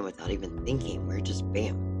craft in without even thinking. We're just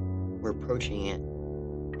bam, we're approaching it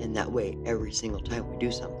in that way every single time we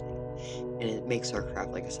do something. And it makes our craft,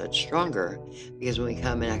 like I said, stronger, because when we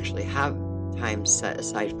come and actually have time set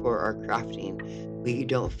aside for our crafting, we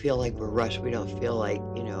don't feel like we're rushed. We don't feel like,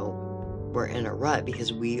 we're in a rut,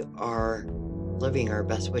 because we are living our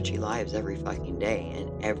best witchy lives every fucking day in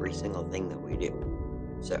every single thing that we do.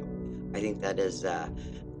 So I think that is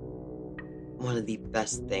one of the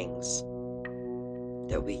best things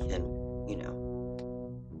that we can,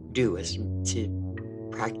 do, is to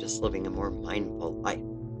practice living a more mindful life.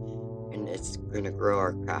 And it's going to grow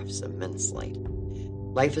our crafts immensely.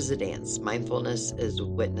 Life is a dance. Mindfulness is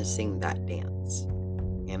witnessing that dance.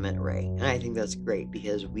 Emmett Ray. And I think that's great,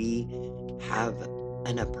 because we have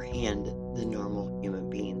an upper hand than normal human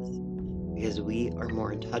beings, because we are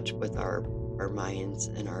more in touch with our minds,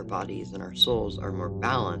 and our bodies and our souls are more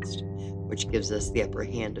balanced, which gives us the upper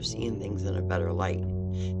hand of seeing things in a better light.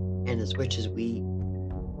 And as witches, we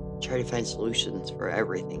try to find solutions for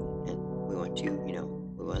everything, and we want to, we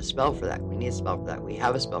want a spell for that. We need a spell for that. We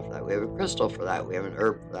have a spell for that. We have a crystal for that. We have an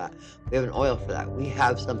herb for that. We have an oil for that. We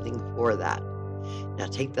have something for that. Now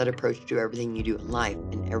take that approach to everything you do in life,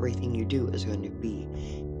 and everything you do is going to be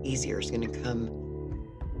easier. It's going to come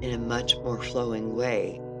in a much more flowing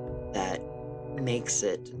way that makes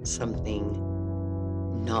it something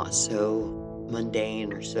not so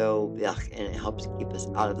mundane or so yuck, and it helps keep us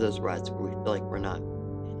out of those ruts where we feel like we're not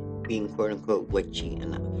being quote-unquote witchy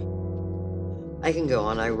enough. I can go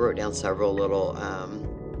on. I wrote down several little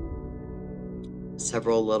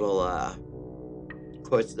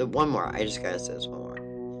quotes. One more. I just gotta say this one more.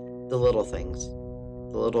 The little things,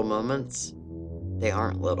 the little moments, they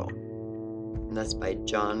aren't little. And that's by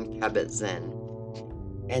Jon Kabat-Zinn.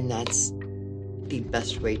 And that's the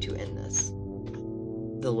best way to end this.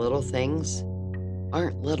 The little things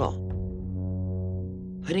aren't little.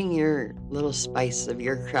 Putting your little spice of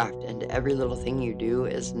your craft into every little thing you do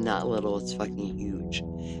is not little, it's fucking huge.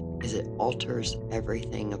 Because it alters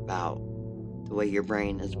everything about the way your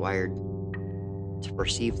brain is wired to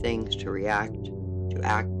perceive things, to react, to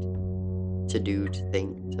act, to do, to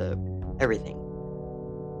think, to everything.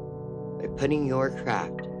 By putting your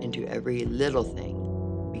craft into every little thing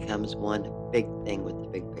becomes one big thing with the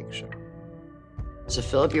big picture. So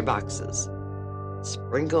fill up your boxes.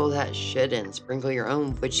 Sprinkle that shit in. Sprinkle your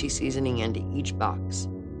own witchy seasoning into each box.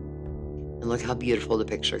 And look how beautiful the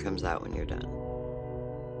picture comes out when you're done.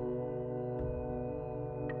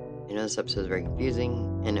 I know this episode is very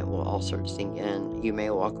confusing, and it will all start to sink in. You may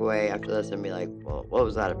walk away after this and be like, well, what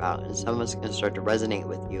was that about? And some of it's going to start to resonate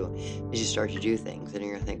with you as you start to do things. And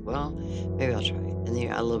you're going to think, well, maybe I'll try it. And then you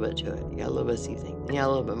add a little bit to it. You add a little bit of seasoning. Then you add a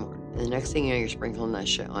little bit more. And the next thing you know, you're sprinkling that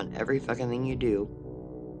shit on every fucking thing you do.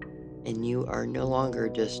 And you are no longer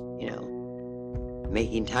just,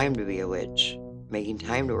 making time to be a witch, making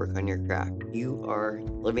time to work on your craft. You are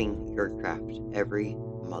living your craft every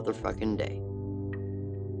motherfucking day.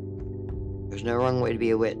 There's no wrong way to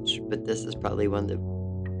be a witch, but this is probably one of the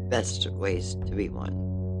best ways to be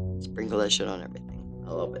one. Sprinkle that shit on everything.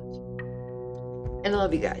 I love it. And I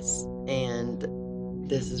love you guys. And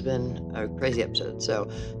this has been a crazy episode. So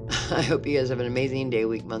I hope you guys have an amazing day,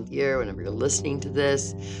 week, month, year, whenever you're listening to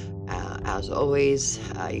this. As always,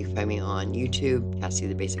 you can find me on YouTube, Cassie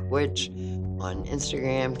the Basic Witch, on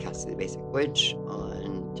Instagram, Cassie the Basic Witch,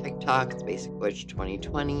 on TikTok, The Basic Witch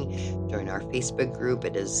 2020. Join our Facebook group.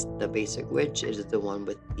 It is The Basic Witch. It is the one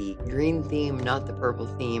with the green theme, not the purple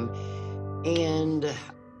theme. And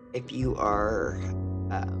if you are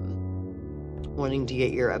wanting to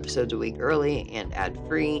get your episodes a week early and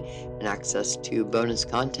ad-free and access to bonus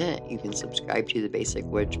content, you can subscribe to the Basic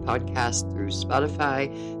Witch podcast through Spotify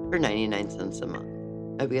for 99 cents a month.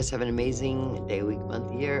 I hope you guys have an amazing day, week,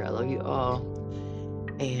 month, year. I love you all.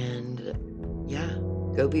 And yeah,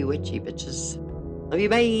 go be witchy, bitches. Love you,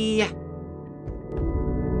 bye.